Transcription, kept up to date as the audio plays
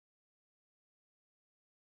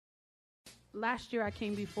Last year I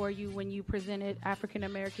came before you when you presented African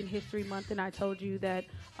American History Month, and I told you that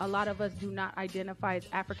a lot of us do not identify as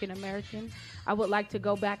African American. I would like to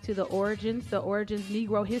go back to the origins. The origins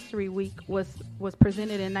Negro History Week was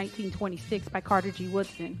presented in 1926 by Carter G.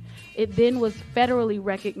 Woodson. It then was federally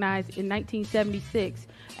recognized in 1976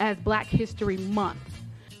 as Black History Month.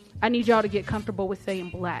 I need y'all to get comfortable with saying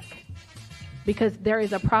black, because there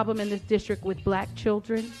is a problem in this district with black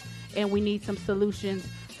children, and we need some solutions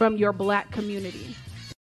from your black community.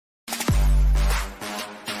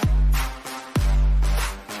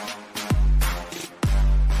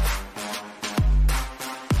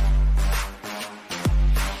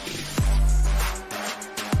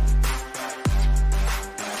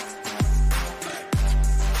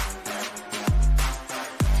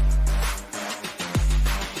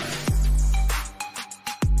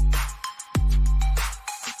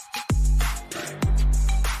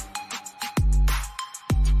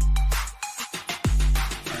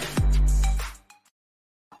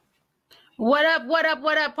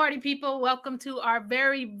 What up, party people? Welcome to our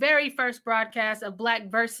very first broadcast of Black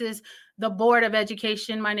versus the Board of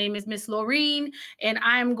Education. My name is Miss Laureen, and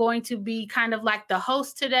I'm going to be kind of like the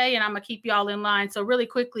host today, and I'm going to keep y'all in line. So really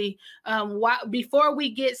quickly, before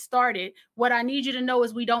we get started, what I need you to know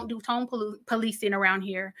is we don't do tone policing around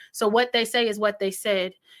here. So what they say is what they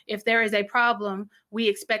said. If there is a problem, we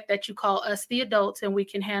expect that you call us, the adults, and we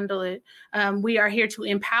can handle it. We are here to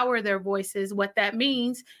empower their voices. What that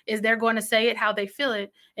means is they're going to say it how they feel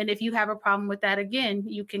it. And if you have a problem with that, again,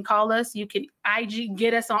 you can call us. You can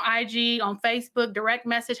get us on IG, on Facebook, direct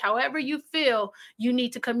message, however you feel you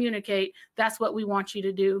need to communicate. That's what we want you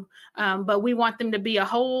to do. But we want them to be a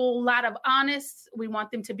whole lot of honest. We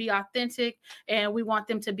want them to be authentic, and we want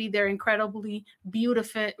them to be their incredibly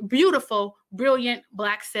beautiful, brilliant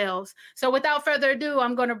Black selves. So without further ado,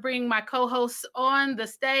 I'm going to bring my co-hosts on the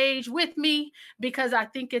stage with me, because I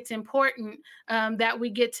think it's important that we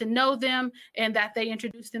get to know them and that they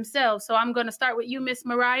introduce themselves. So I'm going to start with you, Miss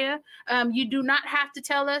Mariah. You do not have to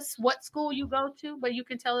tell us what school you go to, but you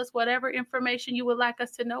can tell us whatever information you would like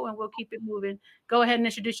us to know, and we'll keep it moving. Go ahead and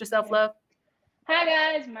introduce yourself, love. Hi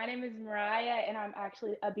guys, my name is Mariah, and I'm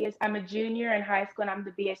actually I'm a junior in high school, and I'm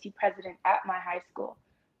the BSU president at my high school.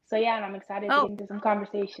 So yeah, and I'm excited to get into some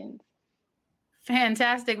conversations.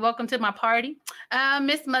 Fantastic. Welcome to my party.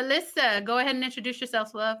 Miss Melissa, go ahead and introduce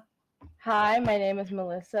yourself, love. Hi, my name is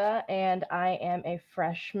Melissa, and I am a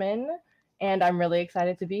freshman, and I'm really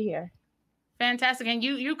excited to be here. Fantastic. And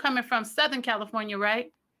you coming from Southern California,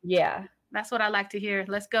 right? Yeah. That's what I like to hear.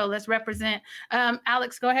 Let's go. Let's represent.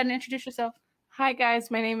 Alex, go ahead and introduce yourself. Hi, guys.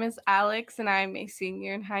 My name is Alex, and I'm a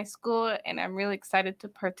senior in high school, and I'm really excited to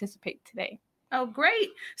participate today. Oh,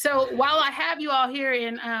 great. So while I have you all here,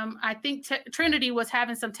 and I think Trinity was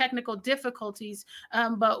having some technical difficulties,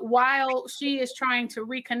 but while she is trying to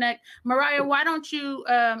reconnect, Mariah, why don't you,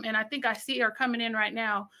 and I think I see her coming in right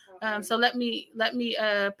now, so let me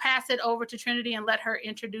pass it over to Trinity and let her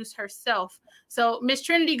introduce herself. So Miss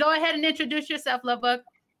Trinity, go ahead and introduce yourself, love bug.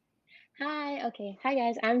 Hi. Okay. Hi,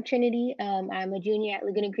 guys. I'm Trinity. I'm a junior at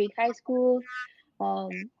Laguna Creek High School.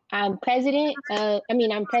 I'm president of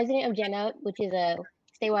Gen Up, which is a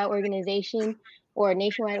statewide organization or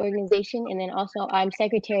nationwide organization. And then also I'm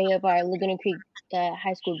secretary of our Laguna Creek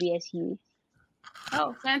High School BSU.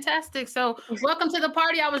 Oh, fantastic. So welcome to the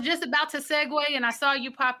party. I was just about to segue and I saw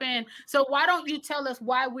you pop in. So why don't you tell us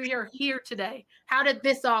why we are here today? How did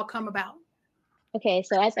this all come about? Okay,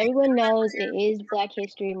 so as everyone knows, it is Black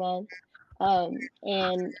History Month.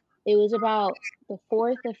 And it was about the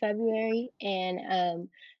 4th of February, and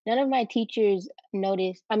none of my teachers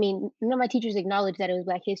acknowledged that it was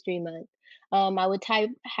Black History Month. I would type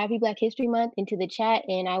Happy Black History Month into the chat,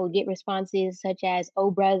 and I would get responses such as,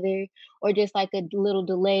 oh, brother, or just like a little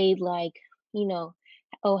delayed, like,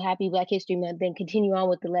 oh, Happy Black History Month, then continue on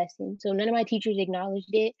with the lesson. So none of my teachers acknowledged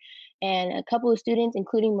it. And a couple of students,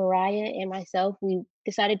 including Mariah and myself, we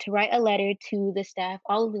decided to write a letter to the staff,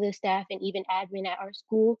 all of the staff, and even admin at our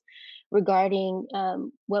school regarding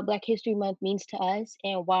what Black History Month means to us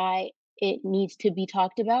and why it needs to be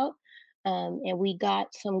talked about. And we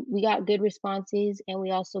got good responses, and we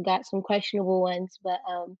also got some questionable ones. But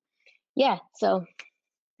yeah, so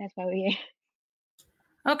that's why we're here.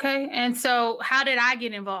 Okay, and so how did I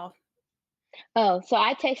get involved? Oh, so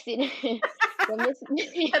I texted.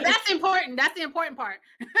 That's important. That's the important part.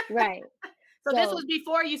 Right. So this was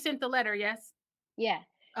before you sent the letter, yes? Yeah.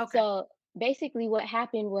 Okay. So basically what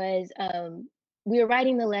happened was we were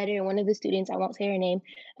writing the letter, and one of the students, I won't say her name,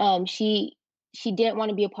 she didn't want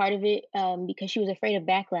to be a part of it because she was afraid of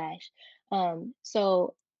backlash.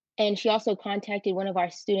 And she also contacted one of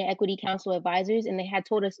our student equity council advisors, and they had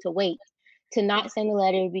told us to wait. to not send a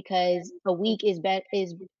letter because a week is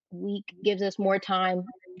week gives us more time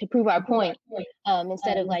to prove our point,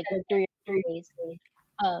 instead of like 3 days.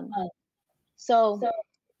 Um, so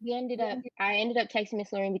I ended up texting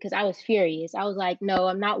Miss Lorraine because I was furious. I was like, no,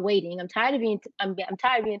 I'm not waiting. I'm tired of being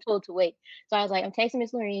told to wait. So I was like, I'm texting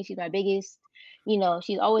Miss Lorraine. She's my biggest,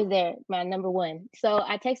 she's always there, my number one. So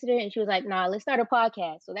I texted her and she was like, nah, let's start a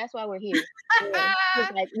podcast. So that's why we're here. And she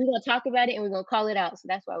was like, we're gonna talk about it and we're gonna call it out. So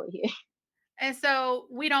that's why we're here. And so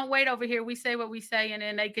we don't wait over here. We say what we say, and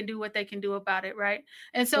then they can do what they can do about it, right?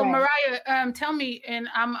 And so, Right. Mariah, tell me, and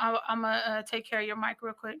I'm gonna take care of your mic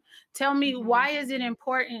real quick. Tell me, why is it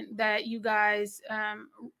important that you guys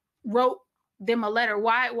wrote them a letter?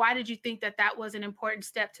 Why did you think that was an important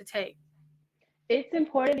step to take? It's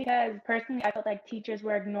important because personally, I felt like teachers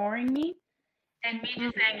were ignoring me, and me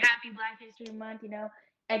just saying Happy Black History Month,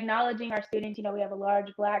 acknowledging our students. We have a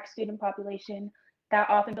large Black student population that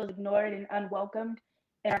often feels ignored and unwelcomed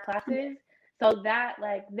in our classes. So that,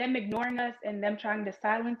 like, them ignoring us and them trying to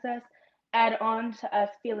silence us add on to us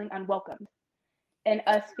feeling unwelcomed and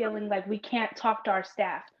us feeling like we can't talk to our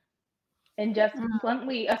staff and just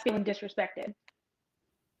bluntly us feeling disrespected.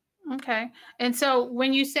 Okay. And so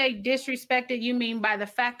when you say disrespected, you mean by the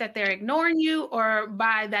fact that they're ignoring you, or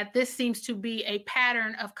by that this seems to be a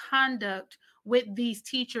pattern of conduct with these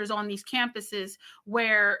teachers on these campuses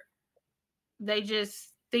where they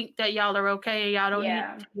just think that y'all are okay and y'all don't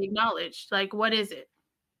need to be acknowledged? Like, what is it?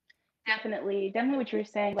 Definitely what you were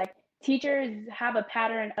saying. Like, teachers have a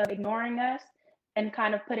pattern of ignoring us and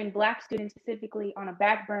kind of putting Black students specifically on a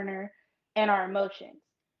back burner and our emotions.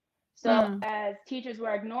 So as teachers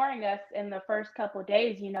were ignoring us in the first couple of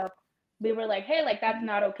days, we were like, hey, like, that's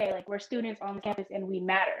not okay. Like, we're students on the campus and we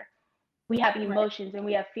matter. We have emotions and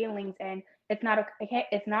we have feelings, and it's not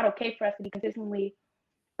okay for us to be consistently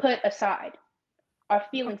put aside. Our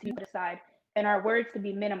feelings to be put aside and our words to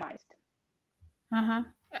be minimized.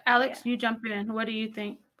 Alex, you jump in. What do you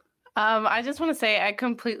think? I just want to say I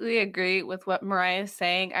completely agree with what Mariah is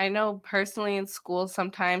saying. I know personally in school,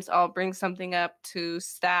 sometimes I'll bring something up to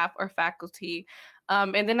staff or faculty,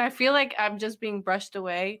 and then I feel like I'm just being brushed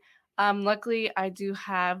away. Luckily, I do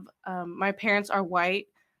have, my parents are white,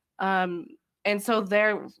 and so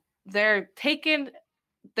they're taken,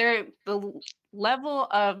 the level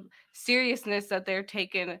of seriousness that they're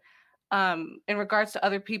taken in regards to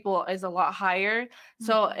other people is a lot higher.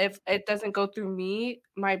 So if it doesn't go through me,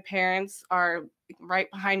 my parents are right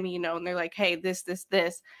behind me, and they're like, hey, this.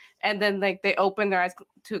 And then like they open their eyes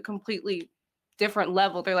to a completely different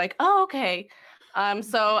level. They're like, oh, okay.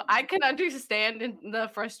 So I can understand the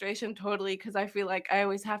frustration totally, because I feel like I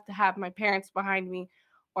always have to have my parents behind me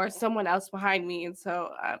or someone else behind me. And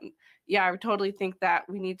so, I totally think that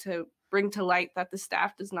we need to bring to light that the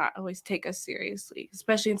staff does not always take us seriously,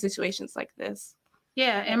 especially in situations like this.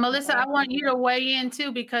 Yeah, and Melissa, I want you to weigh in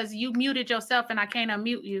too, because you muted yourself and I can't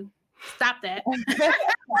unmute you. Stop that.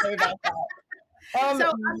 Sorry about that.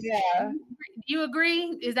 So, do you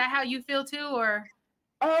agree? Is that how you feel too, or?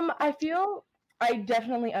 I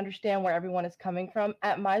definitely understand where everyone is coming from.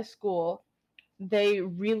 At my school,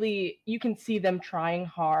 you can see them trying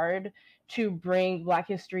hard to bring Black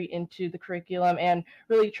history into the curriculum and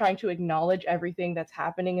really trying to acknowledge everything that's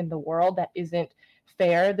happening in the world that isn't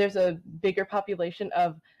fair. There's a bigger population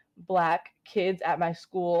of Black kids at my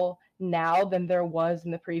school now than there was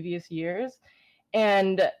in the previous years.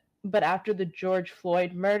 But after the George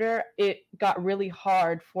Floyd murder, it got really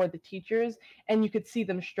hard for the teachers, and you could see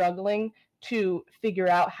them struggling to figure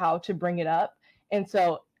out how to bring it up. And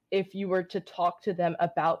so if you were to talk to them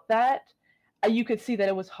about that, you could see that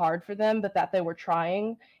it was hard for them, but that they were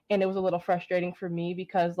trying. And it was a little frustrating for me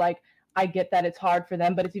because, like, I get that it's hard for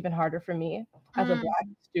them, but it's even harder for me as a Black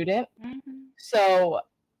student. So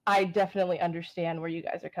I definitely understand where you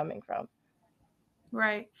guys are coming from.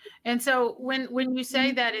 Right. And so when you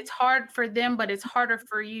say that it's hard for them, but it's harder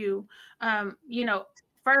for you,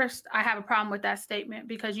 first, I have a problem with that statement,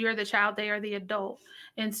 because you're the child, they are the adult.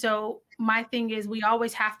 And so my thing is, we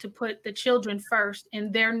always have to put the children first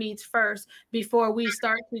and their needs first before we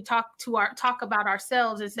start to talk about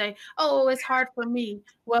ourselves and say, oh, it's hard for me.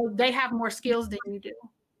 Well, they have more skills than you do.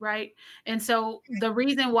 Right. And so the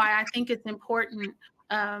reason why I think it's important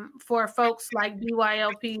for folks like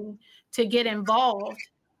BYLP to get involved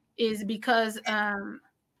is because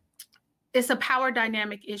it's a power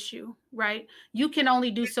dynamic issue, right? You can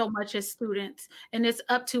only do so much as students, and it's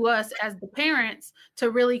up to us as the parents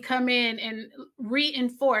to really come in and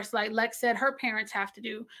reinforce, like Lex said, her parents have to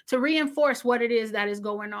do, to reinforce what it is that is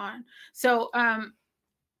going on. So,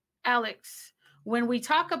 Alex, when we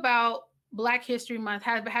talk about Black History Month,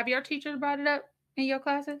 have your teachers brought it up? in your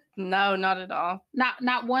classes? No, not at all.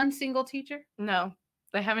 Not one single teacher? No,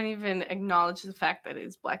 they haven't even acknowledged the fact that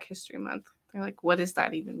it's Black History Month. They're like, what does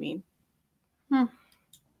that even mean?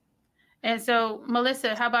 And so,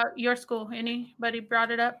 Melissa, how about your school? Anybody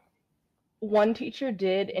brought it up? One teacher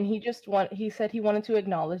did, and he said he wanted to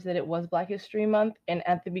acknowledge that it was Black History Month, and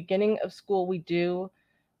at the beginning of school we do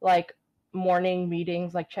like morning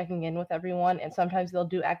meetings, like checking in with everyone, and sometimes they'll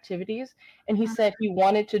do activities, and he said he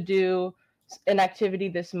wanted to do an activity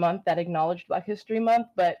this month that acknowledged Black History Month,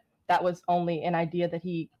 but that was only an idea that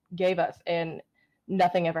he gave us, and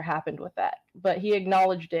nothing ever happened with that. But he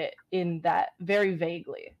acknowledged it in that very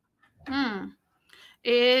vaguely.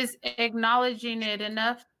 Is acknowledging it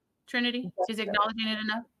enough, Trinity? Is acknowledging it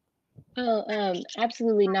enough? Oh,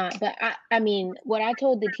 absolutely not. But I mean, what I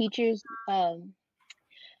told the teachers,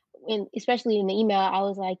 especially in the email, I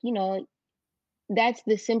was like, that's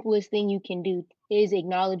the simplest thing you can do is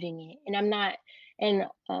acknowledging it. And I'm not, and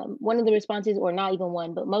one of the responses, or not even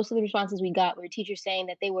one, but most of the responses we got were teachers saying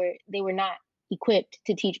that they were not equipped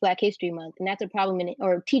to teach Black History Month, and that's a problem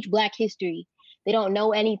or teach Black history. They don't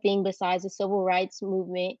know anything besides the civil rights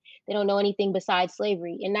movement. They don't know anything besides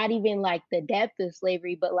slavery, and not even like the depth of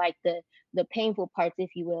slavery, but like the painful parts,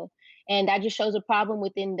 if you will. And that just shows a problem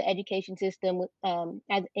within the education system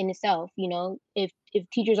as in itself. If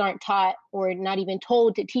teachers aren't taught or not even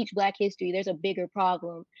told to teach Black history, there's a bigger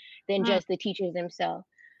problem than just the teachers themselves.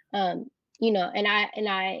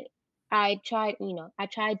 I tried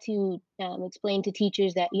to explain to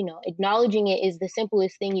teachers that, acknowledging it is the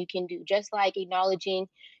simplest thing you can do, just like acknowledging,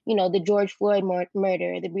 the George Floyd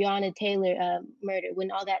murder, the Breonna Taylor murder,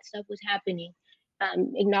 when all that stuff was happening.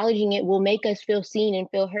 Acknowledging it will make us feel seen and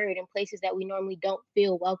feel heard in places that we normally don't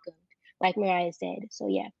feel welcomed, like Mariah said. So,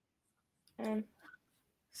 yeah.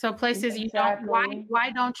 So places you don't,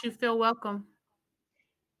 why don't you feel welcome?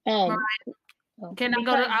 Mariah? I'll go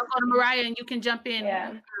to Mariah and you can jump in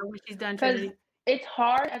when she's done. Because it's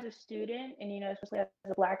hard as a student, and especially as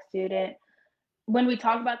a Black student, when we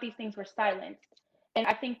talk about these things, we're silenced. And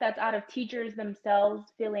I think that's out of teachers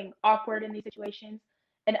themselves feeling awkward in these situations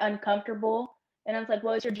and uncomfortable. And I was like,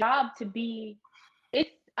 well, it's your job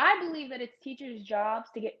I believe that it's teachers' jobs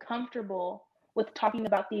to get comfortable with talking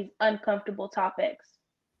about these uncomfortable topics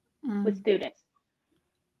with students.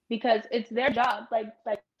 Because it's their job, like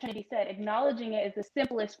Trinity said, acknowledging it is the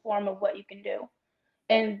simplest form of what you can do.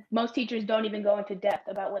 And most teachers don't even go into depth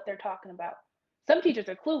about what they're talking about. Some teachers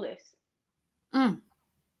are clueless. And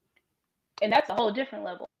that's a whole different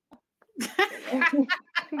level.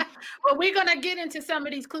 Well, we're going to get into some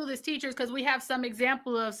of these clueless teachers because we have some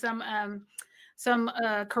example of some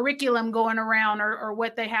curriculum going around or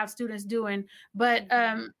what they have students doing. But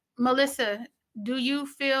Melissa, do you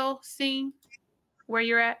feel seen? Where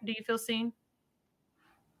you're at? Do you feel seen?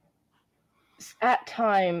 At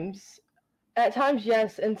times,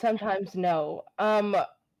 yes, and sometimes no.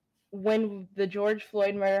 When the George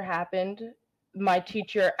Floyd murder happened, my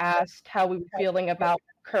teacher asked how we were feeling about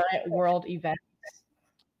current world events,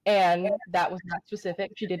 and that was not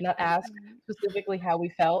specific. She did not ask specifically how we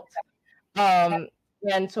felt. And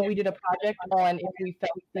so we did a project on if we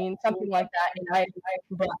felt seen, something like that, and I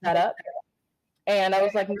brought that up, and I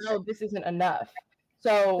was like, no, this isn't enough.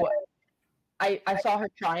 So I saw her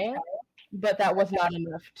trying, but that was not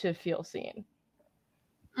enough to feel seen.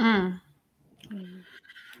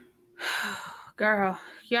 Girl,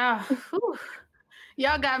 y'all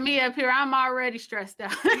got me up here. I'm already stressed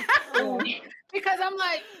out because I'm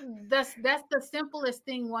like, that's the simplest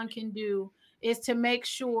thing one can do is to make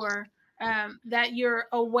sure that you're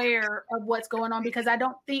aware of what's going on, because I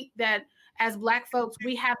don't think that as Black folks,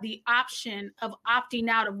 we have the option of opting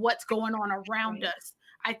out of what's going on around us.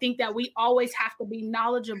 I think that we always have to be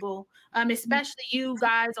knowledgeable, especially you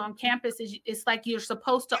guys on campus. It's like you're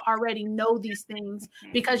supposed to already know these things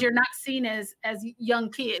because you're not seen as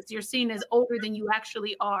young kids. You're seen as older than you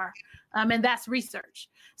actually are. And that's research.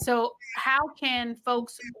 So how can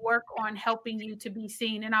folks work on helping you to be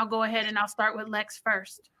seen? And I'll go ahead and I'll start with Lex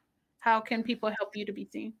first. How can people help you to be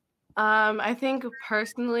seen? I think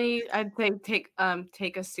personally, I'd say take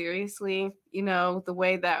us seriously, the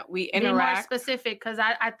way that we interact. Be more specific, because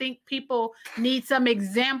I think people need some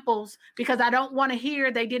examples, because I don't want to hear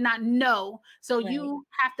they did not know. So you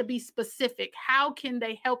have to be specific. How can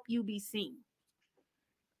they help you be seen?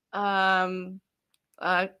 Like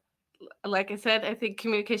I said, I think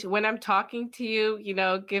communication. When I'm talking to you,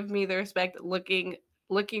 give me the respect, looking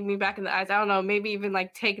me back in the eyes. I don't know, maybe even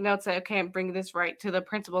like take notes that, okay, I'm bringing this right to the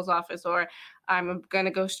principal's office, or I'm going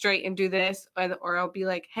to go straight and do this, or I'll be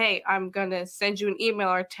like, hey, I'm going to send you an email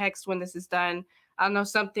or text when this is done. I'll know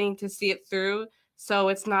something to see it through So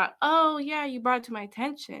it's not, oh yeah, you brought it to my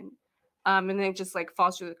attention. And then it just like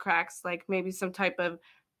falls through the cracks, like maybe some type of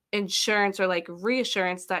insurance or like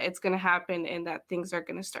reassurance that it's going to happen and that things are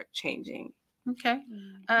going to start changing. Okay.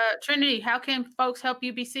 Trinity, how can folks help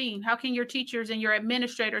you be seen? How can your teachers and your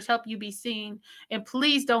administrators help you be seen? And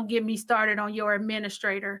please don't get me started on your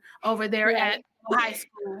administrator over there at high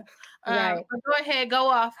school. But go ahead, go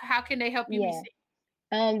off. How can they help you be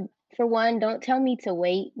seen? For one, don't tell me to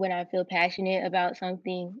wait when I feel passionate about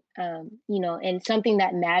something, and something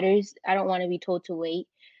that matters. I don't want to be told to wait.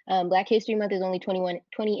 Black History Month is only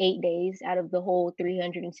 28 days out of the whole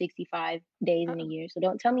 365 days in a year. So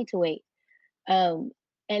don't tell me to wait. And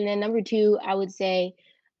then number two, I would say,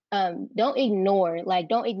 don't ignore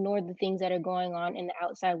the things that are going on in the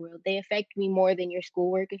outside world. They affect me more than your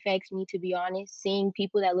schoolwork affects me, to be honest. Seeing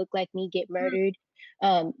people that look like me get murdered,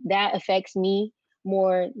 that affects me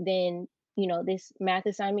more than, this math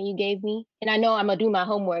assignment you gave me. And I know I'm gonna do my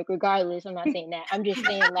homework regardless. I'm not saying that. I'm just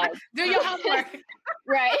saying like do your homework.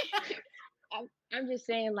 Right. I'm just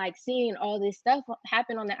saying, like, seeing all this stuff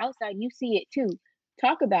happen on the outside, you see it too.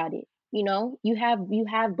 Talk about it. You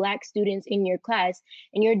have Black students in your class,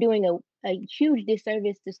 and you're doing a huge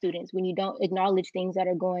disservice to students when you don't acknowledge things that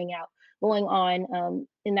are going on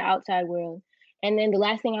in the outside world. And then the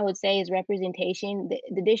last thing I would say is representation.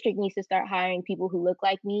 The district needs to start hiring people who look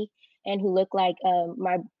like me and who look like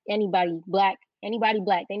anybody black. They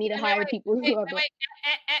need to hire people who are black.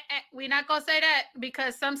 We're not gonna say that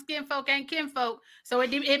because some skin folk ain't kin folk. So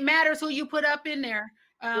it matters who you put up in there.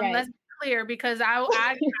 Let's be clear, because I know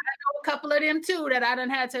a couple of them too that I done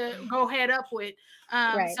had to go head up with.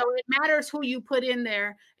 So it matters who you put in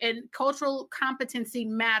there, and cultural competency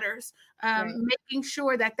matters. Making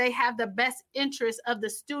sure that they have the best interest of the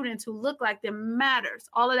students who look like them matters.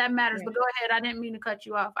 All of that matters. But go ahead. I didn't mean to cut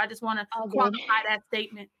you off. I just want to qualify that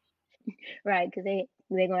statement. Right, because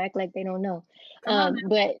they're gonna act like they don't know.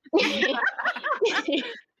 But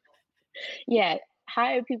yeah,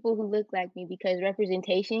 hire people who look like me, because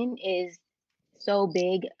representation is so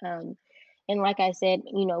big. And like I said,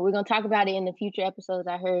 we're gonna talk about it in the future episodes.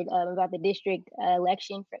 I heard about the district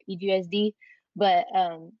election for EGUSD, but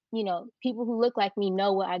people who look like me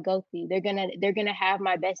know what I go through. They're gonna have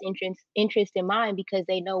my best interest in mind, because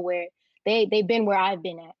they know where they've been where I've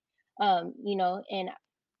been at. And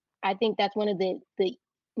I think that's one of the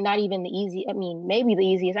not even the easy, maybe the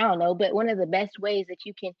easiest, I don't know, but one of the best ways that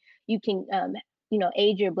you can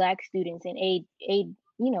aid your Black students and aid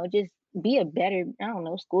just be a better, I don't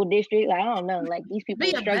know, school district. Like, I don't know, like these people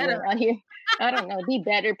are struggling out here. I don't know, be a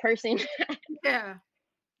better person. Yeah.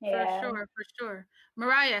 For sure.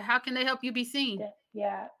 Mariah, how can they help you be seen?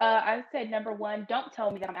 Yeah. I would say number one, don't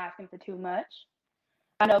tell me that I'm asking for too much.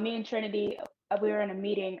 I know me and Trinity, we were in a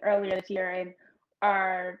meeting earlier this year, and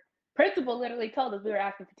our principal literally told us we were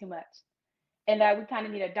asking for too much, and that we kind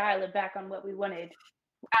of need to dial it back on what we wanted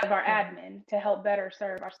out of our admin to help better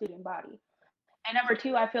serve our student body. And number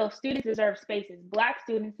two, I feel students deserve spaces. Black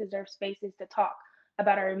students deserve spaces to talk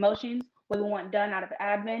about our emotions, what we want done out of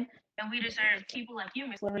admin, and we deserve people like you,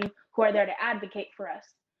 Ms. Lorraine, who are there to advocate for us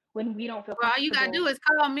when we don't feel comfortable. All you gotta do is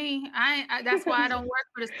call me. That's why I don't work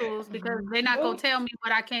for the schools, because they're not gonna tell me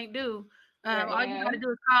what I can't do. All you gotta do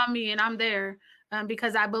is call me, and I'm there.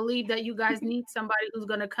 Because I believe that you guys need somebody who's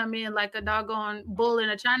going to come in like a doggone bull in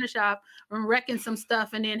a china shop and wrecking some stuff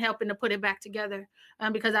and then helping to put it back together.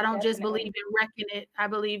 Because I don't just believe in wrecking it. I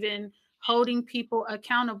believe in holding people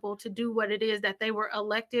accountable to do what it is that they were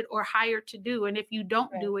elected or hired to do. And if you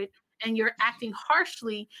don't do it and you're acting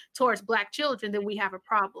harshly towards Black children, then we have a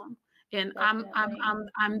problem. And I'm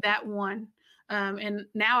that one. And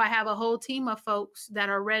now I have a whole team of folks that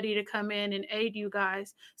are ready to come in and aid you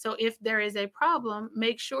guys. So if there is a problem,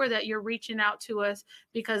 make sure that you're reaching out to us,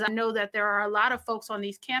 because I know that there are a lot of folks on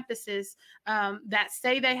these campuses that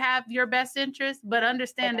say they have your best interest, but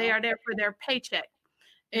understand they are there for their paycheck.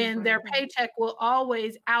 And their paycheck will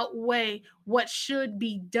always outweigh what should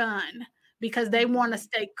be done, because they want to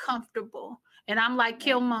stay comfortable. And I'm like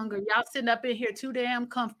Killmonger, y'all sitting up in here too damn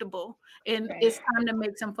comfortable, and it's time to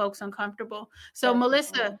make some folks uncomfortable. So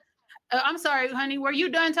Melissa, I'm sorry, honey, were you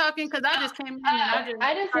done talking? Because I just came in.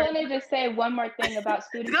 I just wanted to say one more thing about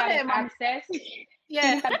students having access.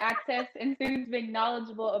 Students have access, and students being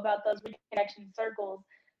knowledgeable about those reconnection circles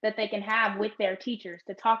that they can have with their teachers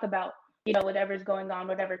to talk about, whatever's going on,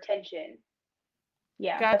 whatever tension.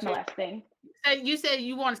 Yeah, that's my last thing. You said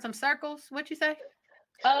you wanted some circles. What'd you say?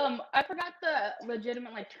 I forgot the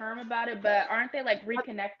legitimate term about it, but aren't they like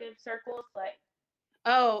reconnective circles? Like,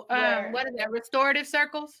 what is that? Restorative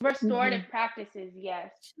circles? Restorative practices,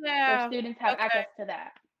 yes. Yeah. Where students have access to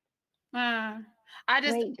that. I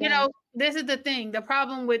just, this is the thing. The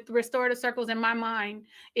problem with restorative circles in my mind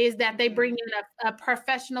is that they bring in a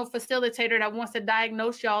professional facilitator that wants to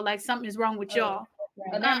diagnose y'all like something is wrong with y'all.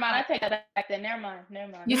 Oh, never mind. I take that back then. Never mind.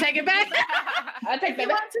 You take it back? I take that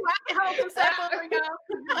back. I can hold some stuff over y'all.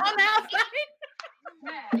 On outside.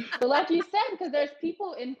 But like you said, because there's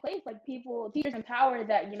people in place, like teachers in power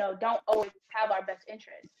that, don't always have our best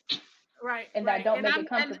interests. Right. And that don't make it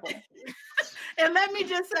comfortable. And let me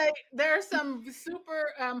just say, there are some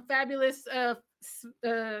super fabulous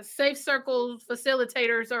safe circle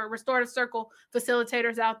facilitators or restorative circle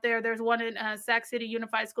facilitators out there. There's one in Sac City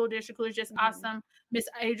Unified School District who is just awesome, Miss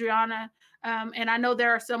Adriana. And I know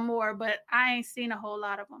there are some more, but I ain't seen a whole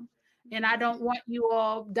lot of them. And I don't want you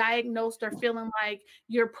all diagnosed or feeling like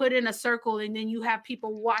you're put in a circle and then you have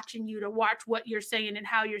people watching you to watch what you're saying and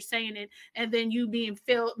how you're saying it. And then you being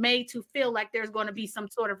made to feel like there's going to be some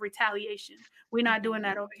sort of retaliation. We're not doing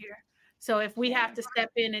that over here. So if we have to step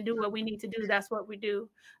in and do what we need to do, that's what we do.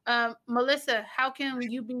 Melissa, how can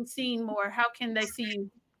you be seen more? How can they see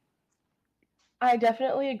you? I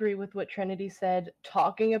definitely agree with what Trinity said,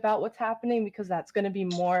 talking about what's happening, because that's going to be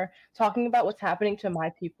more, talking about what's happening to my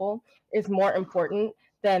people is more important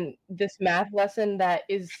than this math lesson that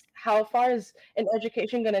is, how far is an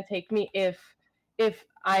education going to take me if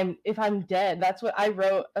I'm dead? That's what I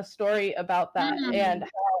wrote a story about that and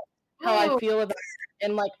how I feel about it.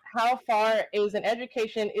 And like, how far is an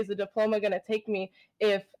education, is a diploma going to take me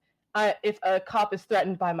if a cop is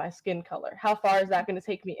threatened by my skin color? How far is that going to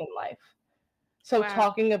take me in life? So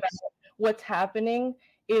talking about what's happening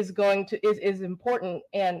is important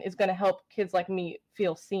and is going to help kids like me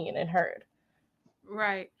feel seen and heard.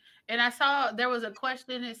 Right. And I saw there was a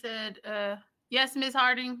question that said, yes, Ms.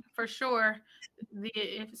 Harding, for sure,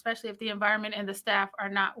 especially if the environment and the staff are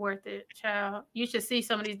not worth it. Child, you should see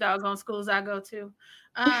some of these doggone schools I go to.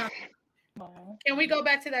 Can we go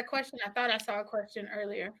back to that question? I thought I saw a question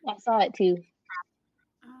earlier. I saw it too.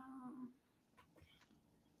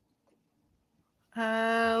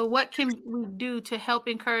 What can we do to help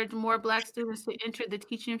encourage more Black students to enter the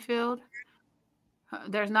teaching field?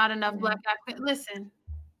 There's not enough Black applicants. Listen,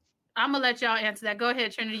 I'm gonna let y'all answer that. Go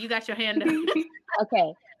ahead, Trinity. You got your hand up.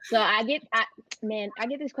 Okay, so I get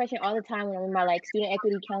this question all the time when I'm in my student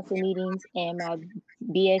equity council meetings and my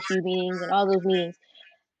BSU meetings and all those meetings.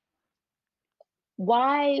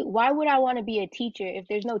 Why would I want to be a teacher if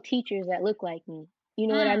there's no teachers that look like me? You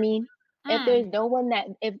know what I mean? If there's no one that,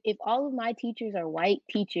 if all of my teachers are white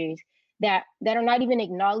teachers that are not even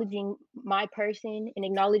acknowledging my person and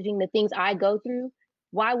acknowledging the things I go through,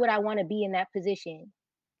 why would I want to be in that position?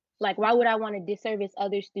 Like, why would I want to disservice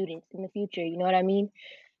other students in the future? You know what I mean?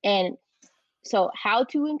 And so how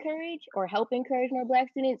to encourage or help encourage more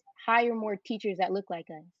Black students? Hire more teachers that look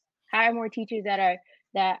like us. Hire more teachers that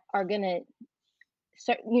are gonna,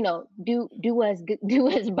 do us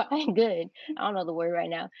by good. I don't know the word right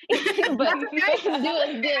now, but do us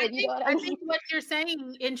good. I think what you're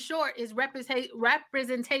saying, in short, is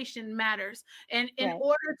representation matters. And in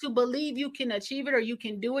order to believe you can achieve it or you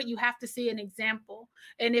can do it, you have to see an example.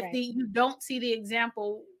 And if you don't see the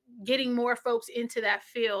example, getting more folks into that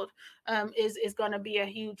field is going to be a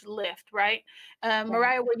huge lift, right?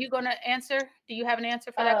 Mariah, were you going to answer? Do you have an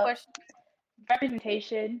answer for that question?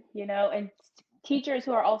 Representation, and teachers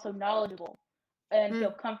who are also knowledgeable and feel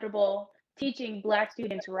comfortable teaching Black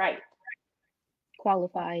students right.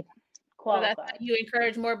 Qualified. So that's how you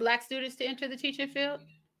encourage more Black students to enter the teaching field?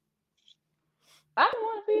 I don't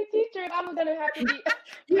want to be a teacher if I'm going to have to be.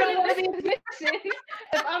 You don't want to be in a position.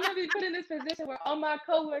 If I'm going to be put in this position where all my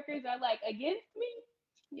coworkers are against me,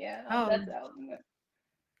 that's out.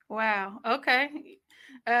 Wow. Okay.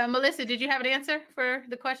 Melissa, did you have an answer for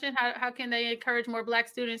the question? How can they encourage more Black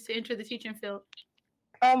students to enter the teaching field?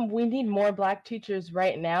 We need more Black teachers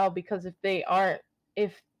right now, because if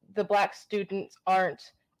the Black students aren't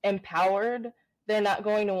empowered, they're not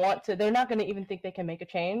going to even think they can make a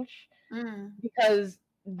change because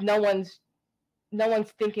no one's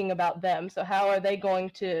thinking about them. So how are they going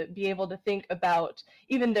to be able to think about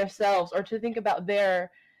even themselves or to think about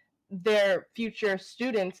their future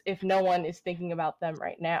students if no one is thinking about them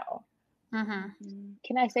right now?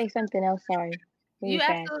 Can I say something else? Sorry. You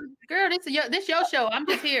absolutely, girl. This your show. I'm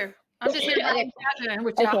just here. I'm just here to make it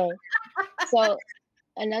with y'all. Okay. So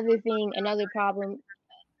another problem,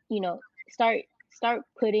 start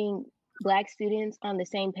putting Black students on the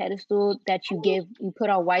same pedestal that you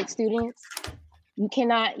put on white students. You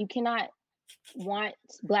cannot want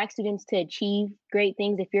Black students to achieve great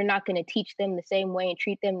things if you're not going to teach them the same way and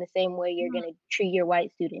treat them the same way you're going to treat your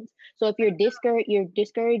white students. So if you're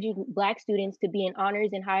discouraging Black students to be in honors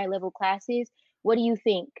and higher level classes, what do you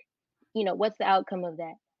think? What's the outcome of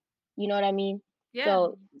that? You know what I mean? Yeah.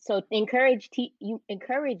 So you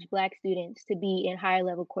encourage Black students to be in higher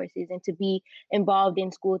level courses and to be involved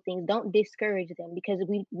in school things. Don't discourage them, because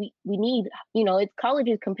we need, it's college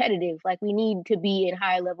is competitive. Like, we need to be in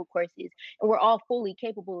higher level courses, and we're all fully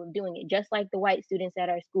capable of doing it, just like the white students at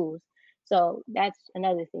our schools. So that's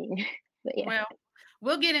another thing. But yeah. Well,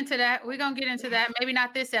 we'll get into that. We're gonna get into that. Maybe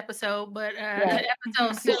not this episode, but Right.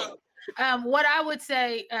 episode soon. What I would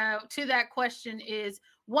say to that question is,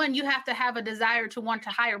 one, you have to have a desire to want to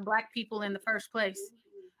hire Black people in the first place.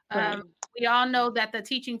 Right. We all know that the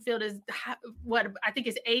teaching field is what I think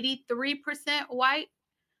is 83% white,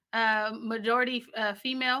 majority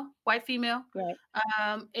female, white female. Right.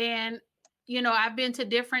 And I've been to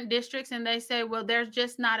different districts, and they say, well, there's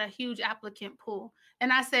just not a huge applicant pool.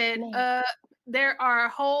 And I said, there are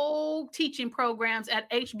whole teaching programs at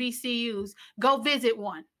HBCUs. Go visit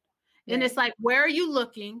one. Yeah. And it's like, where are you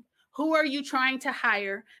looking? Who are you trying to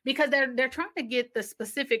hire? Because they're trying to get the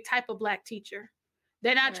specific type of Black teacher.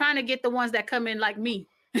 They're not trying to get the ones that come in like me.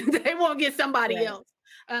 They won't get somebody else.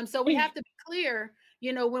 So we have to be clear,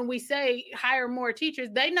 when we say hire more teachers,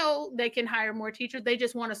 they know they can hire more teachers. They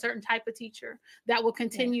just want a certain type of teacher that will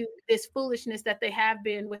continue this foolishness that they have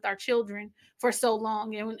been with our children for so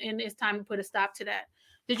long. And it's time to put a stop to that.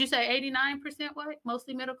 Did you say 89% white,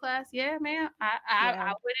 mostly middle class? Yeah, man,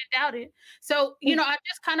 I wouldn't doubt it. So, I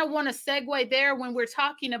just kind of want to segue there when we're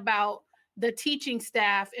talking about the teaching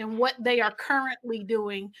staff and what they are currently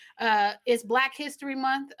doing. It's Black History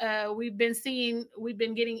Month. We've been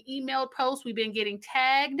getting emailed posts. We've been getting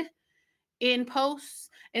tagged in posts.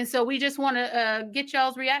 And so we just want to get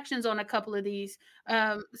y'all's reactions on a couple of these.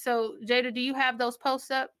 So Jada, do you have those posts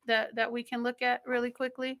up that we can look at really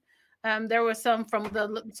quickly? There was some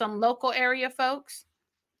from some local area folks.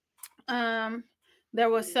 There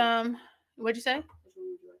was some, what'd you say?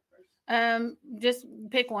 Just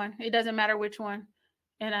pick one. It doesn't matter which one.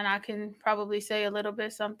 And then I can probably say a little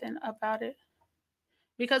bit something about it,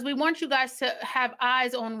 because we want you guys to have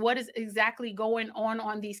eyes on what is exactly going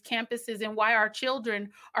on these campuses and why our children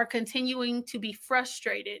are continuing to be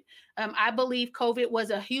frustrated. I believe COVID was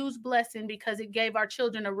a huge blessing because it gave our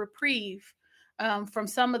children a reprieve from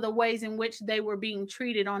some of the ways in which they were being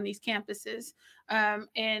treated on these campuses.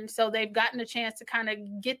 And so they've gotten a chance to kind of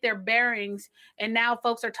get their bearings. And now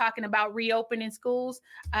folks are talking about reopening schools.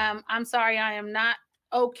 I'm sorry, I am not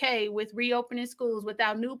okay with reopening schools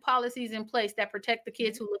without new policies in place that protect the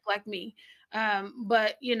kids who look like me.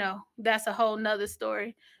 But, that's a whole nother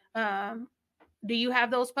story. Do you have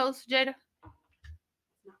those posts, Jada?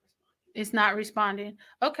 It's not responding.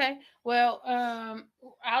 Okay. Well,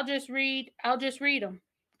 I'll just read them,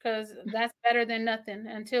 because that's better than nothing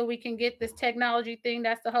until we can get this technology thing.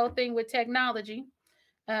 That's the whole thing with technology.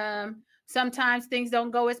 Sometimes things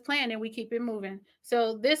don't go as planned and we keep it moving.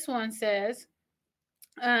 So this one says,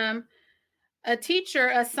 a teacher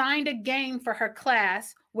assigned a game for her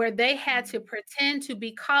class where they had to pretend to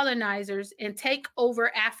be colonizers and take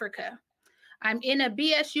over Africa. I'm in a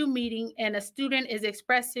BSU meeting and a student is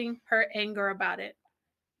expressing her anger about it.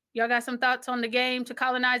 Y'all got some thoughts on the game to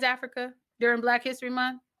colonize Africa during Black History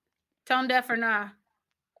Month? Tone deaf or nah?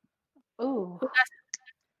 Ooh.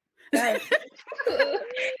 That's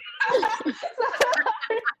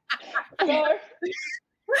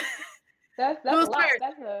Who's first?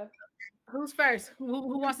 That's Who's first?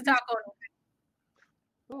 Who wants to talk on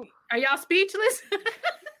it? Ooh. Are y'all speechless?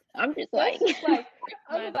 I'm just like,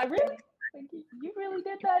 I was like, really? Like, you really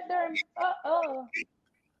did that during?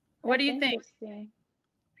 What do you think,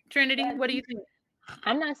 Trinity? What do you think?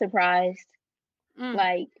 I'm not surprised.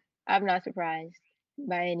 Like, I'm not surprised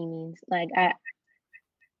by any means. Like, I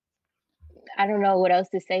don't know what else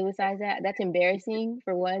to say besides that. That's embarrassing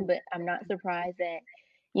for one, but I'm not surprised that,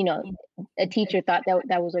 a teacher thought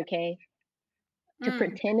that was okay. To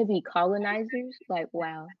pretend to be colonizers, like,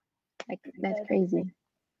 wow. Like, that's crazy.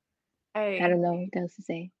 I don't know what else to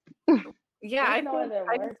say. Yeah, I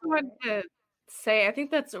just wanted to say, I think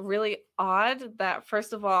that's really odd that,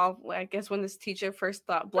 first of all, I guess when this teacher first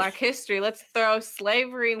thought Black history, let's throw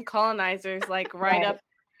slavery and colonizers like right up,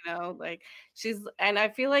 like and I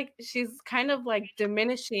feel like she's kind of like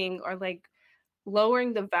diminishing or like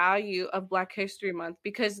lowering the value of Black History Month,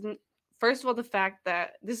 because first of all, the fact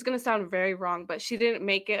that, this is going to sound very wrong, but she didn't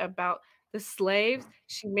make it about the slaves.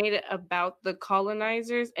 She made it about the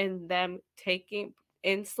colonizers and them taking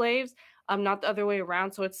in slaves. Not the other way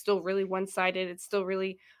around. So it's still really one-sided. It's still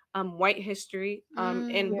really white history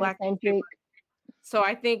in Black history. So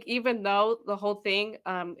I think even though the whole thing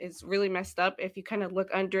is really messed up, if you kind of look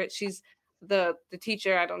under it, she's the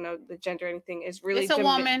teacher, I don't know the gender or anything, is really— It's a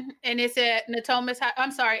woman, and it's at Natomas High,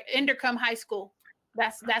 I'm sorry, Inderkum High School.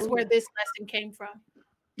 That's where this lesson came from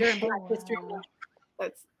during Black History Wow. Month.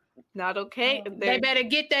 That's not okay. They better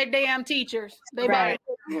get their damn teachers. They Right.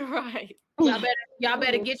 better, Right. y'all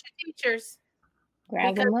better get your teachers,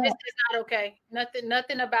 Grab because them this up. is not okay.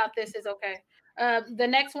 Nothing about this is okay. The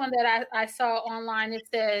next one that I saw online, it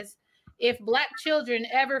says, if Black children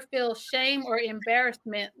ever feel shame or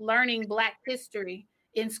embarrassment learning Black history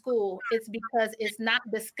in school, it's because it's not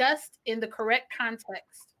discussed in the correct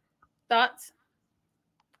context. Thoughts?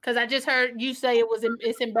 Because I just heard you say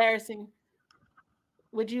it's embarrassing.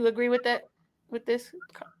 Would you agree with that? With this?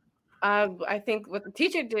 I think what the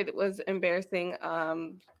teacher did was embarrassing.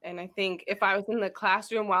 And I think if I was in the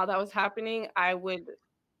classroom while that was happening, I would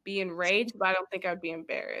be enraged, but I don't think I'd be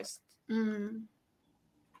embarrassed.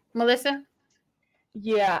 Melissa?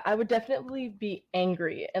 Yeah, I would definitely be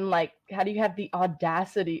angry. And like, how do you have the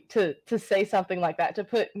audacity to say something like that, to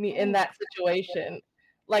put me in that situation?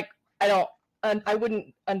 Like, I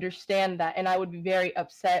wouldn't understand that, and I would be very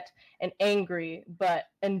upset and angry, but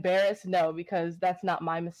embarrassed, no, because that's not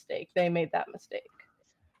my mistake. They made that mistake.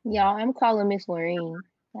 Y'all, I'm calling Miss Lorraine,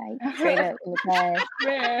 like straight up in the class,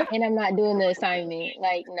 Yeah. and I'm not doing the assignment.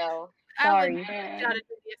 Like, no, I would sorry. try to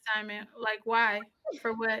do the assignment. Like, why?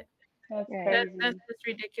 For what? That's Right. crazy. That's just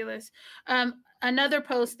ridiculous. Another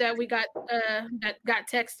post that we got that got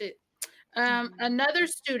texted. Another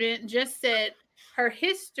student just said her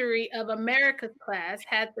History of America class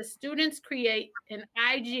had the students create an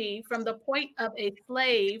IG from the point of a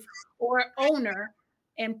slave or owner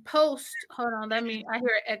and post. Hold on, I hear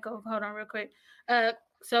an echo. Hold on, real quick.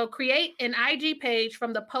 So create an IG page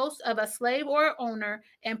from the post of a slave or owner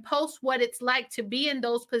and post what it's like to be in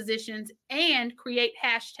those positions and create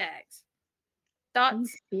hashtags. Are you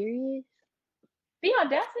Thoughts? serious? The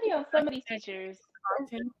audacity of some of these teachers.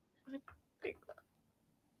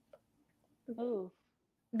 Ooh.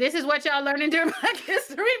 This is what y'all learning during Black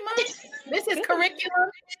History Month. This is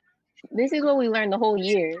curriculum. This is what we learned the whole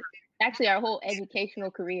year. Actually, our whole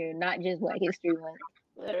educational career, not just Black History Month.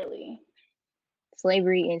 Literally.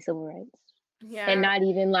 Slavery and civil rights. Yeah. And not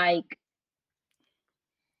even like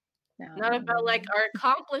not about like our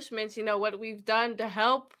accomplishments, what we've done to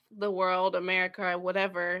help the world, America, or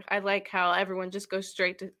whatever. I like how everyone just goes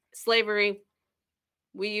straight to slavery.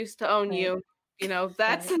 We used to own you.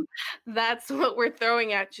 That's what we're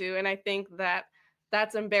throwing at you. And I think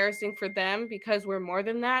that's embarrassing for them because we're more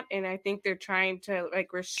than that. And I think they're trying to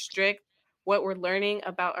like restrict what we're learning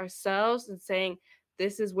about ourselves and saying,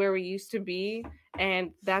 this is where we used to be.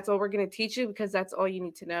 And that's all we're going to teach you because that's all you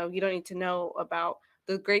need to know. You don't need to know about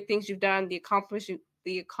the great things you've done, the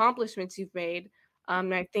accomplishments you've made.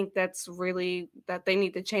 And I think that's really that they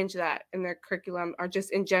need to change that in their curriculum or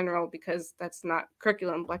just in general, because that's not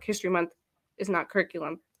curriculum. Black History Month is not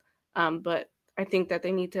curriculum. But I think that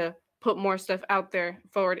they need to put more stuff out there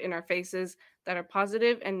forward in our faces that are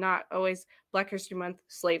positive and not always Black History Month,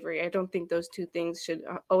 slavery. I don't think those two things should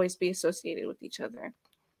always be associated with each other.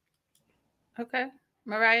 Okay.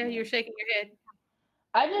 Mariah, you're shaking your head.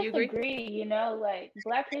 I just agree, like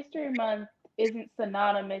Black History Month isn't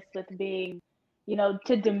synonymous with being,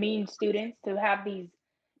 to demean students, to have these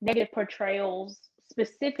negative portrayals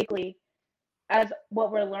specifically as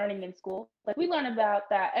what we're learning in school. Like we learn about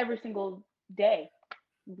that every single day.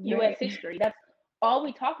 U.S. history. That's all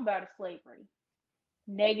we talk about is slavery.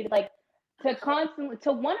 Negative, like to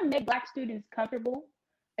want to make Black students comfortable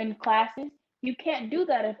in classes, you can't do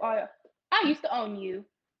that if I used to own you.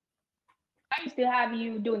 I used to have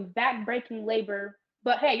you doing back-breaking labor,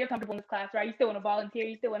 but hey, you're comfortable in this class, right? You still want to volunteer.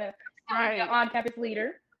 You still want to be an on-campus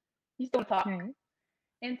leader. You still want to talk. Right.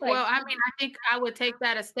 And it's like, well, I think I would take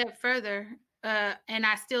that a step further, and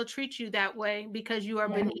I still treat you that way because you are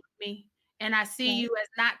beneath me, and I see you as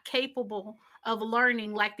not capable of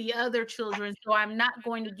learning like the other children. So I'm not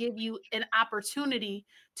going to give you an opportunity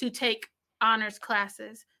to take honors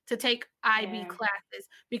classes, to take IB classes,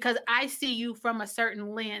 because I see you from a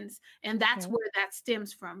certain lens, and that's where that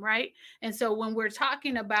stems from, right? And so when we're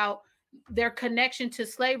talking about their connection to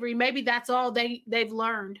slavery, maybe that's all they've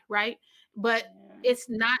learned, right? But it's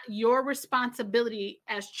not your responsibility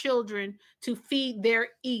as children to feed their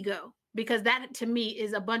ego, because that to me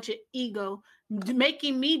is a bunch of ego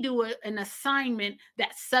making me do an assignment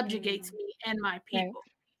that subjugates me and my people,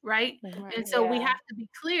 right? And so we have to be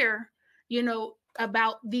clear,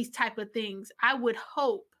 about these type of things. I would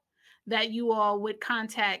hope that you all would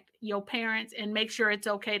contact your parents and make sure it's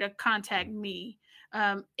okay to contact me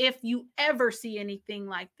if you ever see anything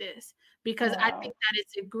like this, because I think that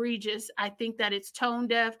it's egregious. I think that it's tone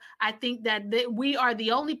deaf. I think that we are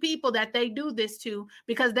the only people that they do this to,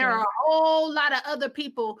 because there are a whole lot of other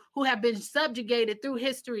people who have been subjugated through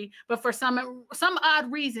history, but for some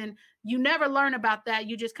odd reason, you never learn about that.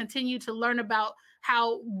 You just continue to learn about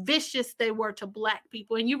how vicious they were to Black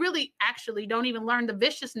people. And you really actually don't even learn the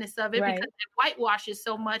viciousness of it, because it whitewashes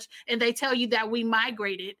so much, and they tell you that we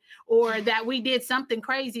migrated or that we did something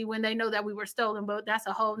crazy when they know that we were stolen. But that's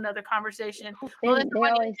a whole nother conversation. They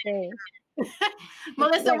always say.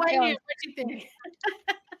 Melissa, what do you think?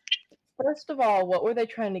 First of all, what were they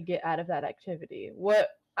trying to get out of that activity?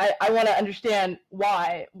 I want to understand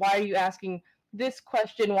why. Why are you asking this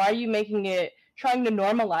question? Why are you trying to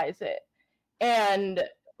normalize it? And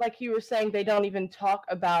like you were saying, they don't even talk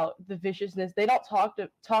about the viciousness. They don't talk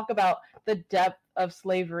about the depth of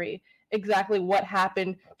slavery, exactly what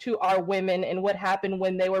happened to our women and what happened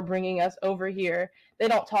when they were bringing us over here. They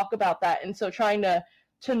don't talk about that. And so trying to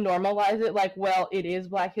normalize it like, well, it is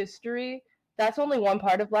Black history. That's only one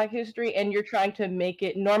part of Black history, and you're trying to make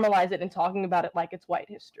it, normalize it, and talking about it like it's white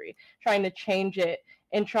history, trying to change it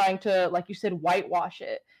and trying to, like you said, whitewash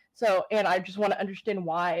it. So, and I just want to understand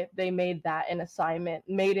why they made that an assignment,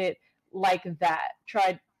 made it like that,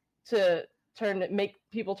 tried to make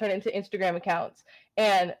people turn into Instagram accounts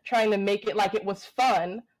and trying to make it like it was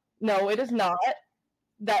fun. No, it is not.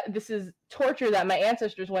 That this is torture that my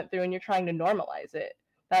ancestors went through, and you're trying to normalize it.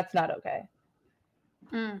 That's not okay.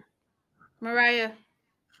 Mariah.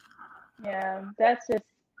 Yeah, that's just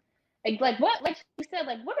like what, like you said,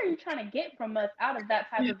 like what are you trying to get from us out of that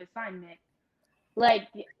type of assignment? Like,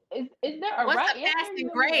 is there a What's right a passing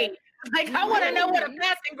grade? Like, I want to know what a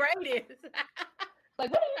passing grade is.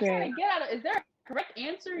 Like, what are you trying to get out of? Is there a correct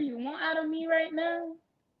answer you want out of me right now?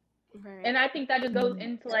 Right. And I think that just goes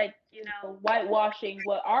into, like, you know, whitewashing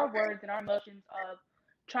what our words and our emotions of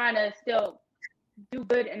trying to still do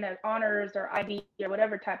good in the honors or IB or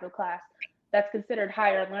whatever type of class that's considered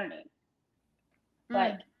higher learning.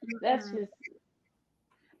 Like, that's just.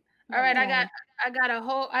 All right, I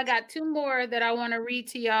got two more that I want to read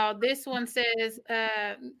to y'all. This one says,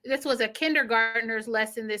 this was a kindergartner's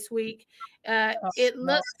lesson this week. It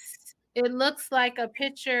looks like a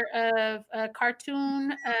picture of a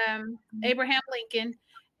cartoon Abraham Lincoln,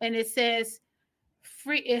 and it says,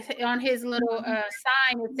 free, on his little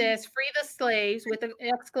sign, it says "Free the slaves" with an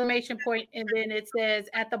exclamation point, and then it says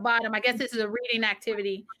at the bottom, I guess this is a reading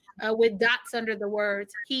activity, with dots under the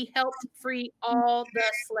words, "He helped free all the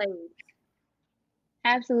slaves."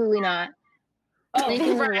 Absolutely not.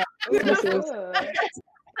 Oh, right.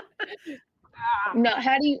 No,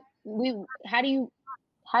 how do you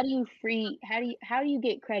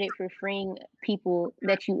get credit for freeing people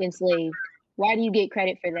that you enslaved? Why do you get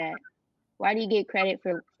credit for that? Why do you get credit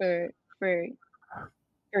for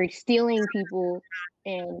stealing people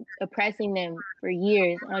and oppressing them for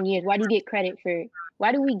years on years? Why do we give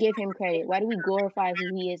him credit? Why do we glorify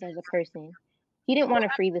who he is as a person? He didn't want to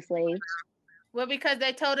free the slaves. Well, because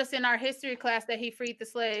they told us in our history class that he freed the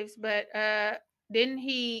slaves, but didn't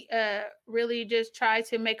he really just try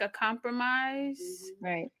to make a compromise?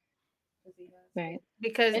 Right.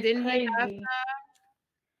 Because didn't he have,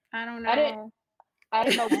 I don't know. I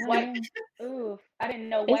didn't know white. Oof! I didn't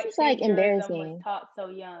know white. It's like embarrassing. Was taught so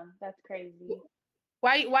young. That's crazy.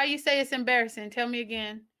 Why you say it's embarrassing? Tell me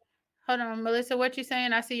again. Hold on, Melissa. What you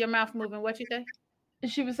saying? I see your mouth moving. What you say?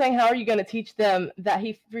 She was saying, how are you going to teach them that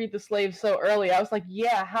he freed the slaves so early? I was like,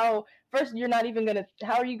 yeah, first, you're not even going to,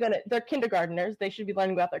 how are you going to, they're kindergartners. They should be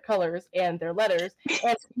learning about their colors and their letters.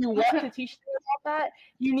 And if you want to teach them about that,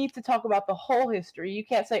 you need to talk about the whole history. You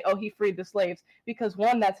can't say, oh, he freed the slaves, because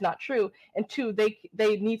one, that's not true. And two, they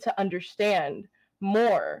need to understand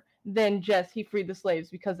more than just he freed the slaves,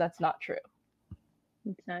 because that's not true.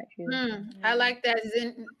 It's not true. I like that,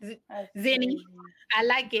 Zinni. I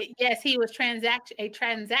like it. Yes, he was a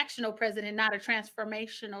transactional president, not a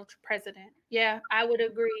transformational president. Yeah, I would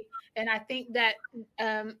agree. And I think that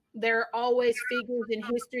there are always figures in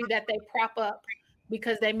history that they prop up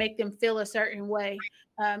because they make them feel a certain way.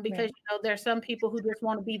 Because you know, there's some people who just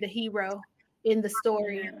want to be the hero in the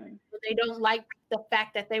story. They don't like the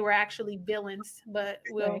fact that they were actually villains, but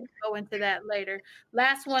we'll go into that later.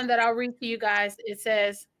 Last one that I'll read to you guys. It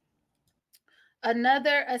says,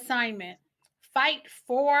 another assignment: fight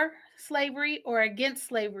for slavery or against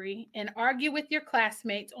slavery and argue with your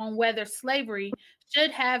classmates on whether slavery should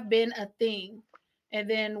have been a thing. And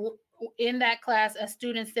then in that class, a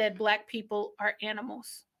student said Black people are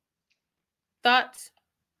animals. Thoughts?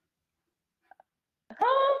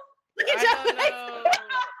 Look at your face.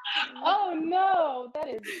 Oh no, that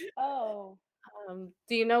is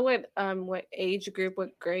Do you know what age group,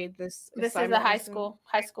 what grade this This is a assignment high was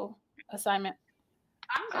in? school assignment.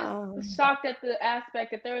 I'm just Um, shocked at the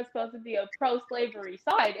aspect that there was supposed to be a pro-slavery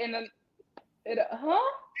side, and then,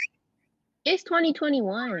 huh? It's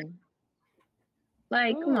 2021.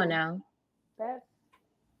 Like, come on Ooh, now. that's.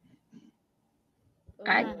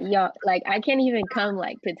 Mm. Y'all, like, I can't even come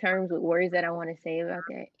like to terms with words that I want to say about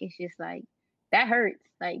that. It's just like that hurts.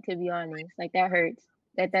 Like, to be honest, like that hurts.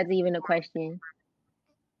 That's even a question.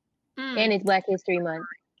 And Mm. it's Black History Month.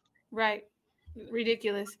 Right.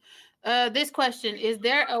 Ridiculous. This question, is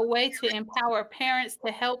there a way to empower parents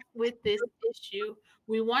to help with this issue?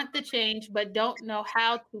 We want the change, but don't know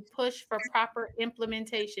how to push for proper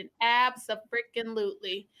implementation.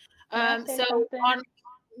 Abso-freaking-lutely. Can I say So something?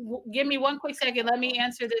 give me one quick second. Let me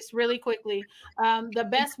answer this really quickly. The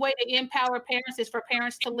best way to empower parents is for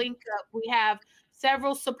parents to link up. We have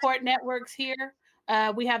several support networks here.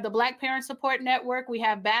 We have the Black Parent Support Network. We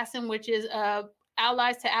have BASM, which is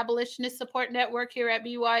Allies to Abolitionist Support Network here at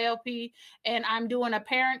BYLP. And I'm doing a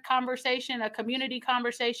parent conversation, a community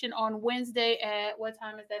conversation on Wednesday at, what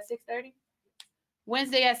time is that, 6:30?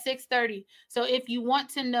 Wednesday at 6:30. So if you want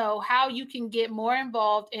to know how you can get more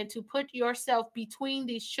involved and to put yourself between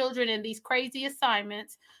these children and these crazy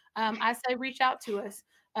assignments, I say reach out to us.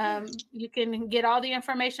 You can get all the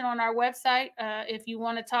information on our website. If you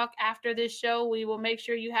want to talk after this show, we will make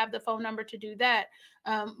sure you have the phone number to do that.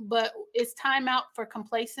 But it's time out for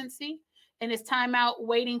complacency, and it's time out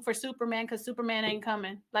waiting for Superman, because Superman ain't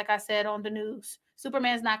coming. Like I said on the news,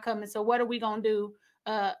 Superman's not coming. So what are we going to do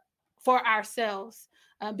for ourselves?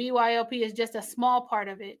 BYLP is just a small part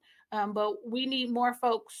of it. But we need more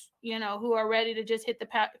folks, who are ready to just hit the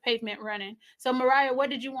pavement running. So Mariah, what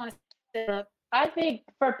did you want to say? I think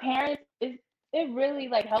for parents, it really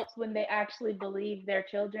like helps when they actually believe their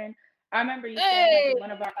children. I remember you saying like in one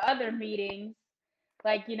of our other meetings,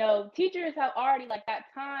 like, teachers have already like that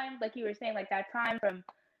time, like you were saying, like that time from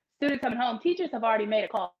students coming home, teachers have already made a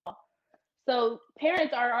call. So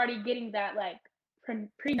parents are already getting that like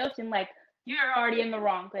pre-notion, like you're already in the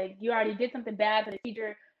wrong, like you already did something bad to the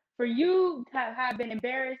teacher. For you to have been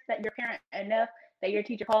embarrassed that your parent enough that your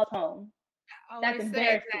teacher calls home, that's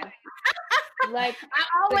embarrassing. Like I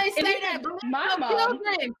always like, say that. My mom,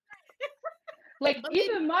 children. like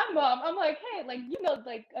even my mom, I'm like, hey, like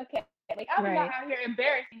like okay, like I'm Right. not out here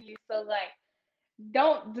embarrassing you, so like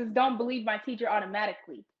don't believe my teacher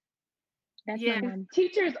automatically. That's Yeah. my mom.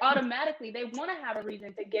 Teachers automatically, they want to have a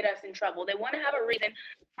reason to get us in trouble. They want to have a reason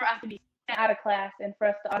for us to be sent out of class and for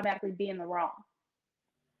us to automatically be in the wrong.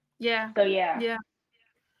 Yeah. So yeah.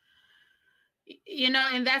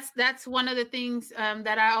 And that's one of the things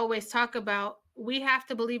that I always talk about. We have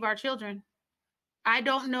to believe our children. I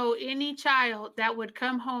don't know any child that would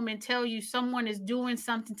come home and tell you someone is doing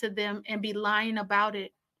something to them and be lying about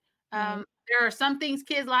it. Right. There are some things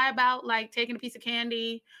kids lie about, like taking a piece of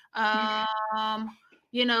candy. The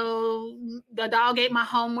dog ate my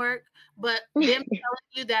homework, but them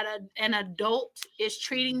telling you that an adult is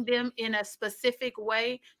treating them in a specific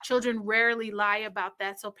way, children rarely lie about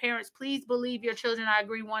that. So parents, please believe your children. I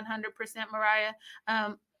agree 100%,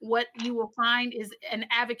 Mariah. What you will find is an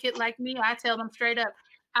advocate like me. I tell them straight up,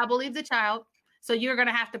 I believe the child. So you're going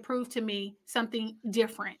to have to prove to me something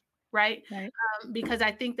different. Right. Because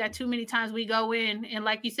I think that too many times we go in and,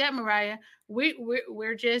 like you said, Mariah,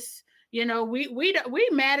 we're just, we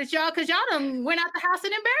mad at y'all because y'all done went out the house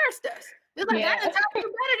and embarrassed us. It's like, I didn't tell you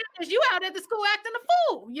better because you out at the school acting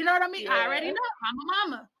a fool. You know what I mean? Yeah. I already know. I'm a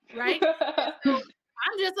mama. Right. So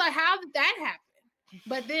I'm just like, how did that happen?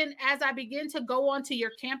 But then as I begin to go onto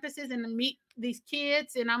your campuses and meet these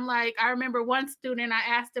kids, and I'm like, I remember one student, I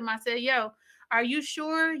asked him, I said, yo, are you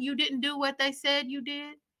sure you didn't do what they said you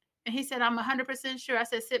did? And he said, I'm 100% sure. I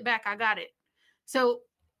said, sit back. I got it. So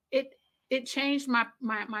it changed my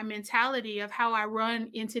mentality of how I run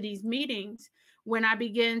into these meetings when I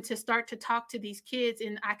began to start to talk to these kids,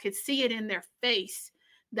 and I could see it in their face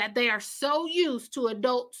that they are so used to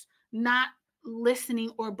adults not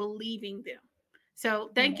listening or believing them.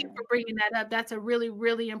 So thank you for bringing that up. That's a really,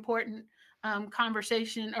 really important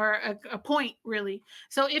conversation, or a point, really.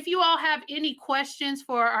 So if you all have any questions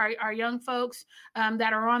for our young folks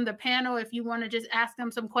that are on the panel, if you want to just ask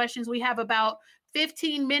them some questions, we have about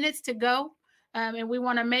 15 minutes to go. And we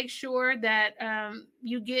want to make sure that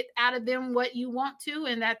you get out of them what you want to,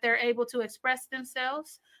 and that they're able to express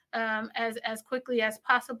themselves as quickly as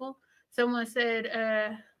possible. Someone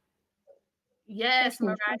said, yes,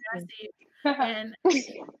 Mariah, I see it. And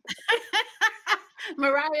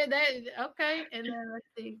Mariah, that okay. And then let's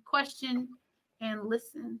see. Question and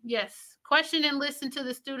listen. Yes. Question and listen to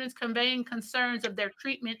the students conveying concerns of their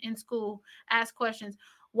treatment in school. Ask questions.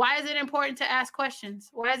 Why is it important to ask questions?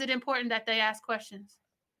 Why is it important that they ask questions?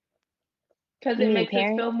 Because You it mean makes us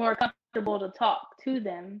parents? feel more comfortable to talk to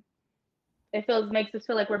them. Makes us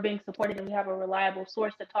feel like we're being supported and we have a reliable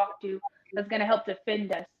source to talk to that's going to help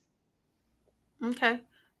defend us. Okay.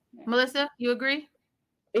 Melissa, you agree?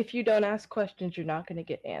 If you don't ask questions, you're not going to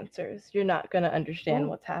get answers. You're not going to understand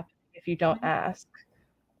what's happening if you don't ask.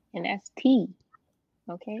 And that's T.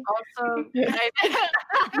 Okay. Also,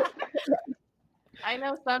 I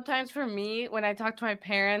know sometimes for me, when I talk to my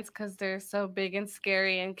parents, because they're so big and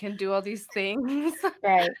scary and can do all these things,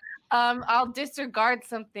 Right. I'll disregard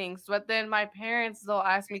some things, but then my parents, they'll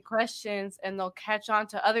ask me questions and they'll catch on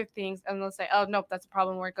to other things and they'll say, oh, nope, that's a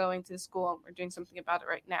problem. We're going to school and we're doing something about it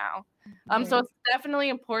right now. So it's definitely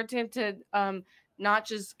important to not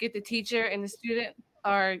just get the teacher and the student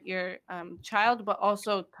or your child, but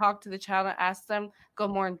also talk to the child and ask them, go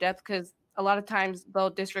more in depth, because a lot of times they'll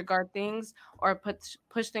disregard things or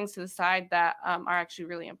push things to the side that are actually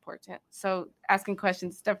really important. So asking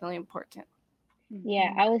questions is definitely important.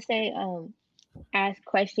 Yeah, I would say ask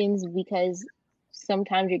questions, because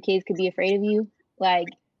sometimes your kids could be afraid of you, like,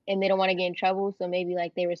 and they don't want to get in trouble. So maybe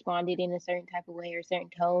like they responded in a certain type of way or a certain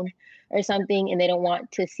tone or something, and they don't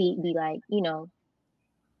want to be like,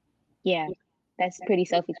 yeah, that's pretty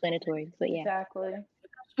self-explanatory. But yeah. Exactly.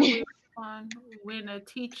 When a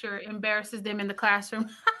teacher embarrasses them in the classroom.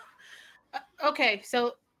 Okay,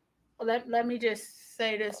 so let me just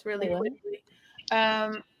say this really quickly.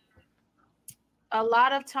 A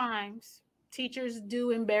lot of times teachers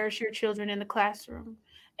do embarrass your children in the classroom,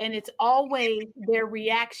 and it's always their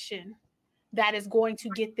reaction that is going to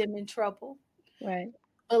get them in trouble. Right.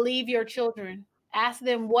 Believe your children. Ask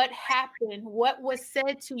them what happened, what was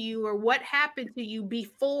said to you, or what happened to you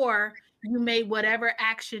before you made whatever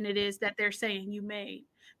action it is that they're saying you made.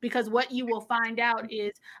 Because what you will find out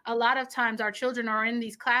is a lot of times our children are in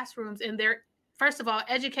these classrooms and they're, first of all,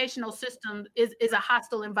 educational system is a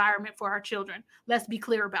hostile environment for our children. Let's be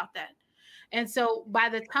clear about that. And so by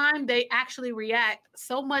the time they actually react,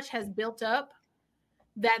 so much has built up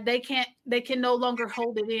that they can no longer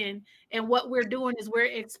hold it in. And what we're doing is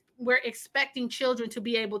we're expecting children to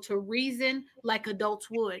be able to reason like adults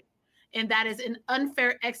would. And that is an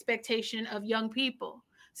unfair expectation of young people.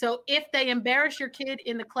 So if they embarrass your kid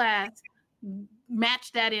in the class,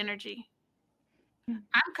 match that energy.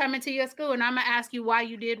 I'm coming to your school and I'm going to ask you why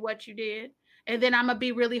you did what you did. And then I'm going to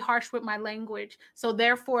be really harsh with my language. So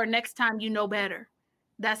therefore, next time you know better.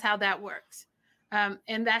 That's how that works.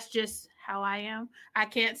 And that's just how I am. I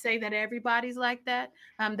can't say that everybody's like that.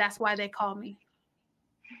 That's why they call me.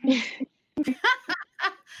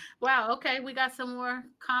 Wow. Okay. We got some more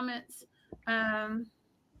comments.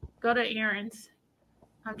 Go to Aaron's.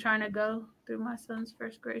 I'm trying to go through my son's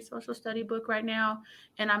first grade social study book right now,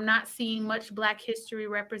 and I'm not seeing much Black history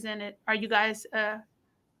represented. Are you guys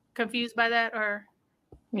confused by that, or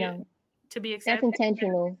no? To be accepted? That's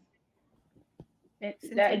intentional.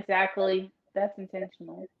 Exactly. That's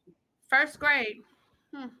intentional. First grade.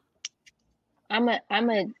 I'm a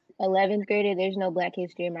 11th grader. There's no Black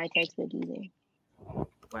history in my textbook either.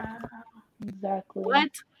 Wow. Exactly.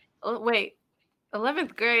 What? Oh, wait.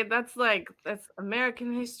 11th grade, that's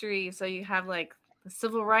American history. So you have like the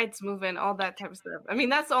civil rights movement, all that type of stuff. I mean,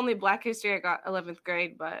 that's the only Black history I got 11th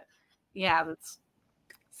grade, but yeah, that's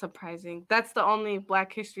surprising. That's the only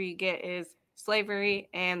Black history you get is slavery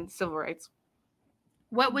and civil rights.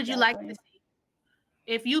 What would you like to see?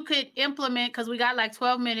 If you could implement, because we got like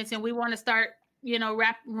 12 minutes and we want to start,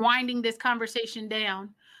 winding this conversation down.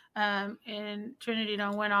 And Trinity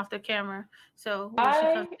done went off the camera. So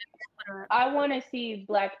I want to see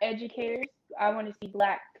Black educators. I want to see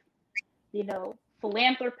Black,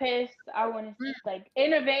 philanthropists. I want to see like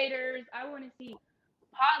innovators. I want to see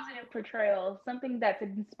positive portrayals, something that's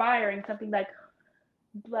inspiring, something like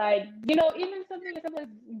even something as simple as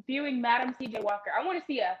viewing Madam C.J. Walker. I want to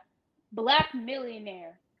see a Black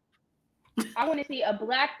millionaire. I want to see a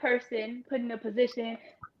Black person put in a position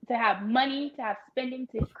to have money, to have spending,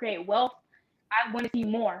 to create wealth. I want to see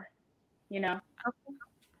more, Okay.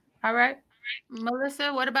 All right.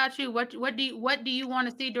 Melissa, what about you? What do you want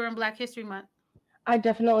to see during Black History Month? I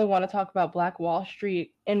definitely want to talk about Black Wall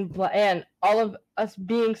Street and all of us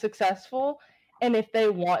being successful. And if they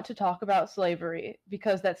want to talk about slavery,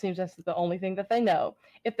 because that seems that's the only thing that they know,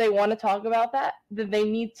 if they want to talk about that, then they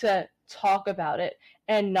need to talk about it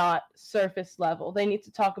and not surface level. They need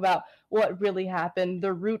to talk about what really happened,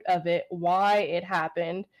 the root of it, why it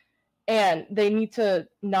happened, and they need to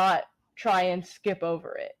not try and skip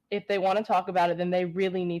over it. If they want to talk about it, then they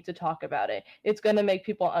really need to talk about it. It's going to make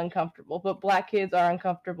people uncomfortable, but Black kids are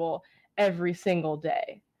uncomfortable every single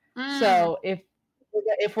day. So if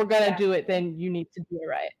we're going to do it, then you need to do it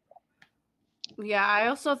right. Yeah, I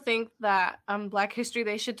also think that Black history,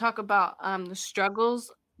 they should talk about the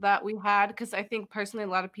struggles that we had, because I think personally a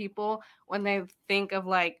lot of people, when they think of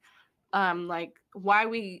like why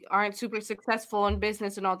we aren't super successful in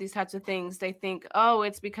business and all these types of things, they think, oh,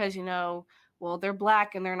 it's because, you know, well, they're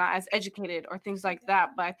Black and they're not as educated or things like that.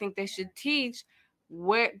 But I think they should teach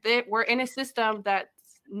we're in a system that's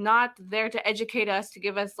not there to educate us, to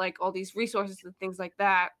give us like all these resources and things like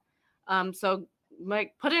that. So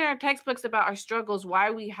like put in our textbooks about our struggles,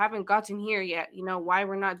 why we haven't gotten here yet, you know, why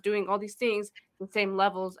we're not doing all these things the same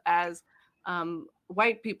levels as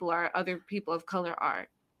white people are, other people of color are,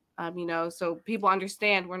 you know, so people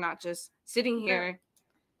understand we're not just sitting here.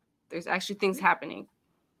 There's actually things happening.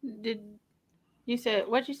 Did you say,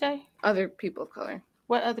 what'd you say? Other people of color.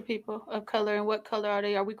 What other people of color, and what color are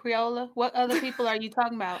they? Are we Creola? What other people are you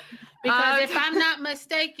talking about? Because if I'm not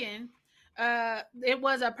mistaken, it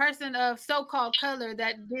was a person of so-called color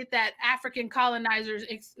that did that African colonizers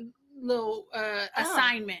little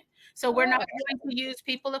assignment. So we're not going to use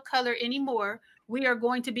people of color anymore. We are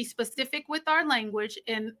going to be specific with our language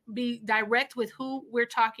and be direct with who we're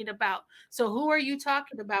talking about. So who are you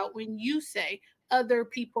talking about when you say other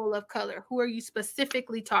people of color? Who are you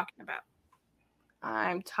specifically talking about?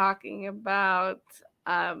 I'm talking about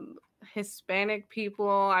Hispanic people.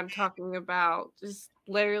 I'm talking about just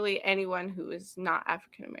literally anyone who is not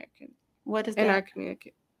African American. What is in that? our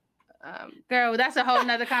community? Girl, that's a whole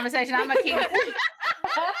nother conversation. I'm gonna keep. I'm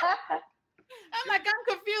like,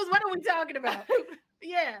 I'm confused. What are we talking about?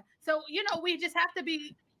 Yeah. So, you know, we just have to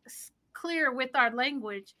be clear with our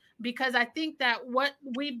language, because I think that what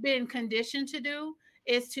we've been conditioned to do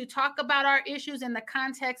is to talk about our issues in the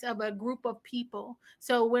context of a group of people.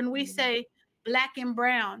 So when we say Black and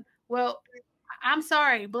brown, well, I'm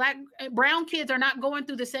sorry, brown kids are not going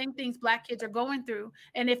through the same things Black kids are going through.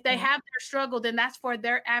 And if they have their struggle, then that's for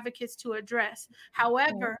their advocates to address.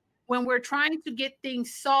 However, when we're trying to get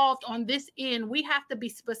things solved on this end, we have to be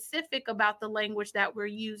specific about the language that we're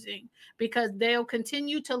using, because they'll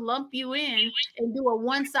continue to lump you in and do a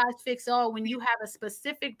one-size-fits-all when you have a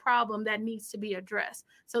specific problem that needs to be addressed.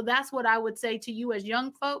 So that's what I would say to you as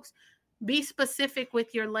young folks. Be specific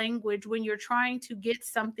with your language when you're trying to get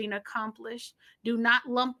something accomplished. Do not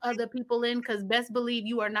lump other people in, because best believe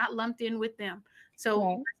you are not lumped in with them. So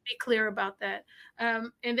let's be clear about that.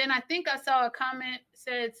 And then I think I saw a comment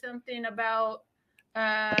said something about,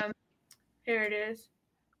 here it is.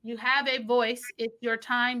 You have a voice. It's your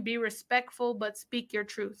time. Be respectful, but speak your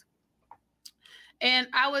truth. And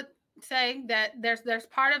I would say that there's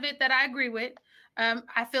part of it that I agree with.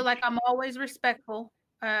 I feel like I'm always respectful.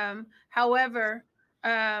 However,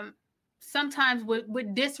 sometimes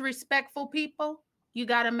with disrespectful people, you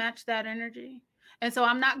got to match that energy. And so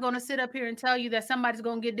I'm not going to sit up here and tell you that somebody's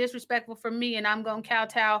going to get disrespectful from me and I'm going to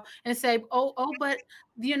kowtow and say, oh, but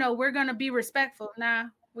you know, we're going to be respectful. Nah,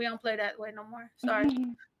 we don't play that way no more. Sorry.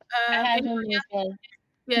 I have something to say.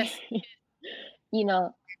 Yes. You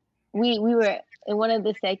know, we were in one of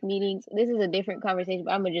the SEC meetings. This is a different conversation,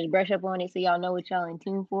 but I'm gonna just brush up on it so y'all know what y'all in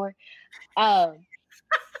tune for. We're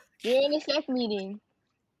in a SEC meeting,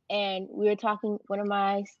 and we were talking. One of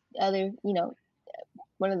my other,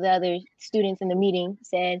 one of the other students in the meeting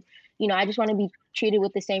said, I just want to be treated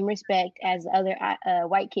with the same respect as other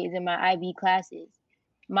white kids in my IB classes.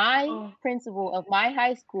 My principal of my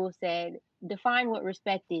high school said, define what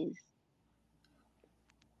respect is.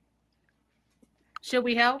 Should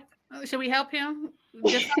we help? Should we help him?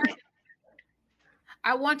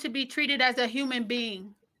 I want to be treated as a human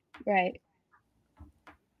being. Right.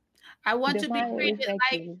 I want to be treated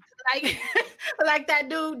like that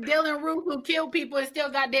dude Dylan Roof who killed people and still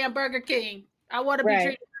got damn Burger King. I want to be treated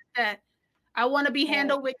like that. I want to be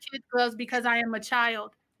handled with kid gloves because I am a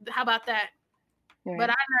child. How about that? Right. But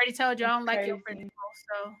I already told you I don't like your principal,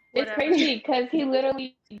 so whatever. It's crazy because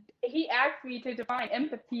he asked me to define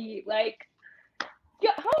empathy. Like,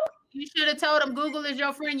 you should have told him Google is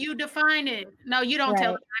your friend. You define it. No, you don't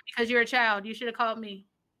tell him that because you're a child. You should have called me.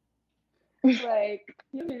 Like,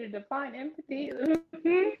 you need to define empathy.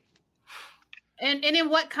 And in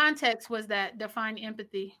what context was that? Define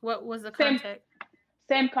empathy. What was the context?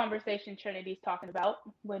 Same conversation Trinity's talking about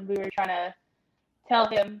when we were trying to tell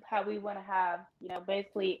him how we want to have,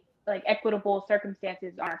 basically like equitable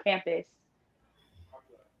circumstances on our campus.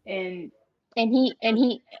 And he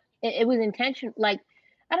it was intentional. Like,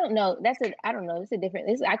 I don't know. It's a different.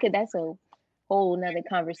 That's a whole nother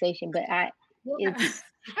conversation. But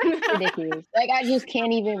Ridiculous. Like, I just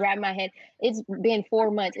can't even wrap my head. It's been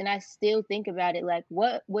 4 months and I still think about it. Like,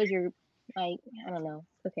 what was your, like, I don't know.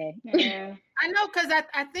 Okay. Yeah. I know, because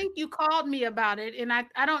I think you called me about it, and I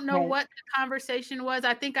don't know Right. what the conversation was.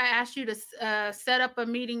 I think I asked you to set up a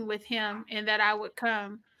meeting with him and that I would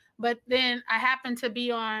come. But then I happened to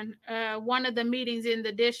be on one of the meetings in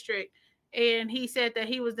the district, and he said that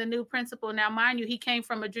he was the new principal. Now, mind you, he came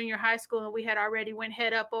from a junior high school, and we had already went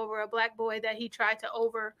head up over a Black boy that he tried to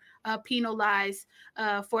over penalize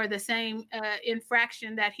for the same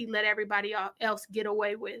infraction that he let everybody else get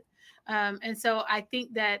away with. And so I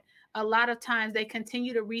think that a lot of times they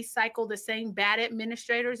continue to recycle the same bad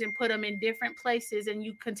administrators and put them in different places, and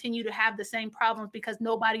you continue to have the same problems because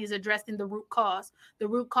nobody is addressing the root cause. The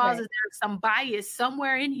root cause is there's some bias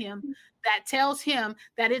somewhere in him that tells him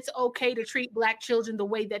that it's okay to treat Black children the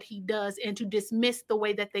way that he does and to dismiss the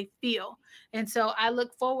way that they feel. And so I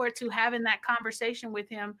look forward to having that conversation with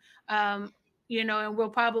him, and we'll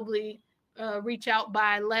probably reach out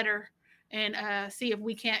by letter and see if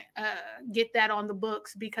we can't get that on the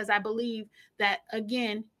books, because I believe that,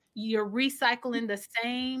 again, you're recycling the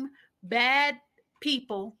same bad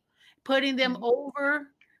people, putting them over,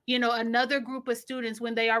 another group of students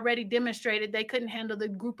when they already demonstrated they couldn't handle the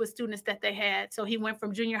group of students that they had. So he went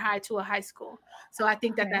from junior high to a high school. So I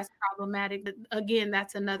think that that's problematic. But again,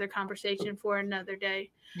 that's another conversation for another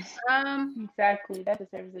day. Exactly. That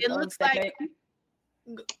deserves its It own looks segment.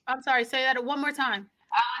 I'm sorry, say that one more time.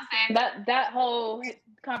 I was saying that whole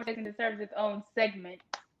conversation deserves its own segment.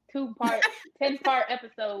 10-part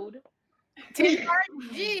episode. 10 part?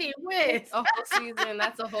 Gee whiz. A whole season.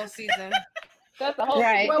 That's a whole season. That's a whole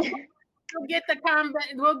Right. Well, we'll get that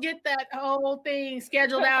whole thing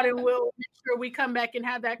scheduled out, and we'll make sure we come back and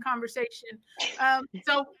have that conversation.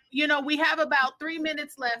 So we have about 3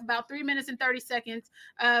 minutes left, about 3 minutes and 30 seconds.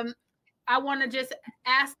 I want to just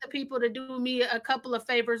ask the people to do me a couple of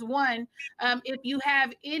favors. One, if you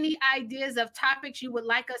have any ideas of topics you would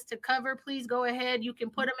like us to cover, please go ahead. You can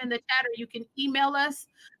put them in the chat, or you can email us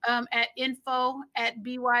at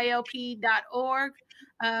info@bylp.org.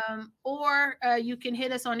 Or you can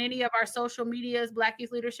hit us on any of our social medias, Black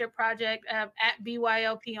Youth Leadership Project at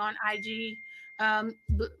BYLP on IG,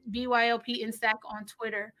 BYLP INSAC on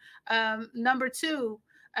Twitter. Number two,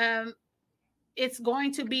 it's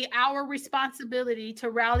going to be our responsibility to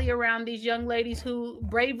rally around these young ladies who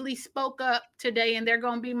bravely spoke up today, and they're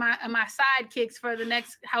going to be my sidekicks for the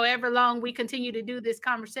next however long we continue to do this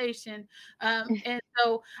conversation. And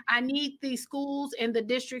so I need the schools and the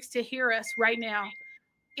districts to hear us right now.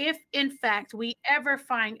 If, in fact, we ever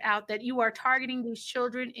find out that you are targeting these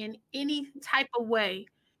children in any type of way,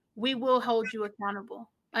 we will hold you accountable.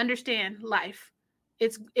 Understand, life.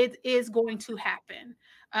 It is going to happen.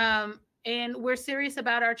 And we're serious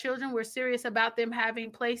about our children. We're serious about them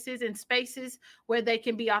having places and spaces where they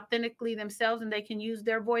can be authentically themselves and they can use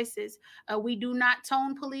their voices. We do not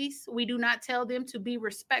tone police. We do not tell them to be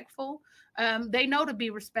respectful. They know to be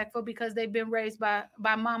respectful because they've been raised by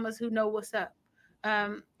mamas who know what's up.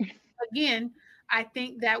 Again, I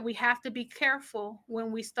think that we have to be careful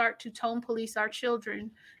when we start to tone police our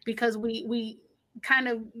children, because we kind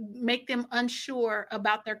of make them unsure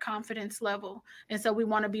about their confidence level. And so we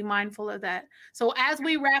want to be mindful of that. So as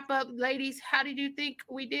we wrap up, ladies, how did you think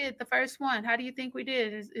we did the first one? How do you think we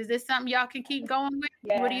did? Is this something y'all can keep going with?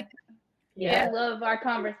 Yeah. What do you think? Yeah, I love our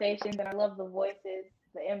conversations, and I love the voices,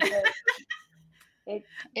 the input. It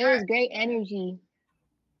was great energy.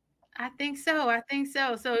 I think so.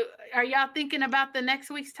 So are y'all thinking about the next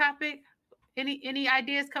week's topic? Any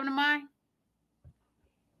ideas come to mind?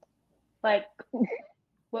 Like,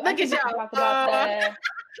 Look at y'all. Talk about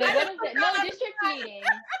what is it? No, district meeting.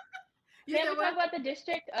 You Can said we what? talk about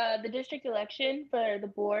the district election for the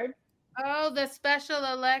board? Oh, the special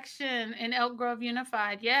election in Elk Grove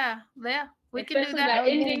Unified. Yeah, we can do Especially that.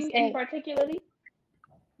 the ending in particularly.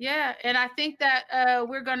 Yeah, and I think that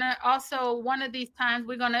we're gonna also, one of these times,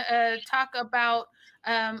 we're gonna talk about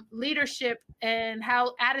leadership and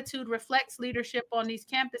how attitude reflects leadership on these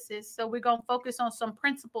campuses. So we're gonna focus on some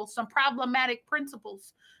principles, some problematic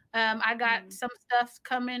principles. I got some stuff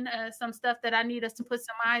coming, some stuff that I need us to put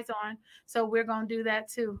some eyes on. So we're gonna do that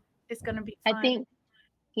too. It's gonna be fun.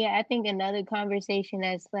 I think another conversation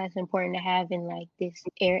that's important to have in like this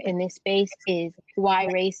in this space is why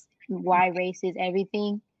race is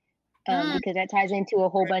everything. Because that ties into a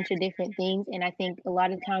whole bunch of different things. And I think a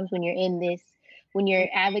lot of times when you're in this, when you're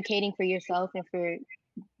advocating for yourself and for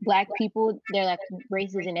Black people, they're like,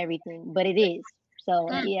 race isn't everything, but it is. So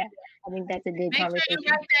yeah, I think that's a good conversation. Make sure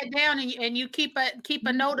you write that down and you keep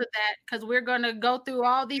a note of that, because we're going to go through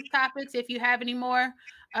all these topics. If you have any more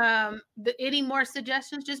Any more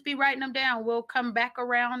suggestions, just be writing them down. We'll come back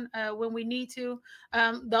around when we need to.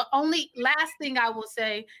 The only last thing I will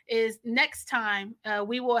say is next time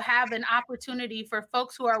we will have an opportunity for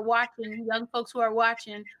folks who are watching, young folks who are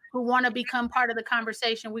watching, who want to become part of the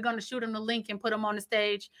conversation. We're going to shoot them the link and put them on the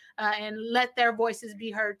stage and let their voices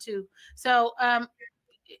be heard too. So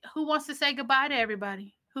who wants to say goodbye to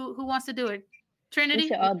everybody? Who wants to do it? Trinity? We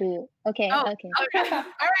should all do it. Okay, Oh, okay. All right.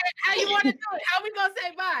 How you want to do it? How we going to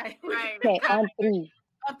say bye? Right. Okay, on 3.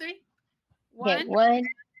 On 3? Okay, 1, 1,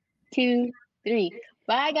 2, 3.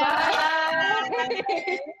 Bye, guys.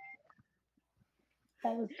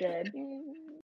 That was good.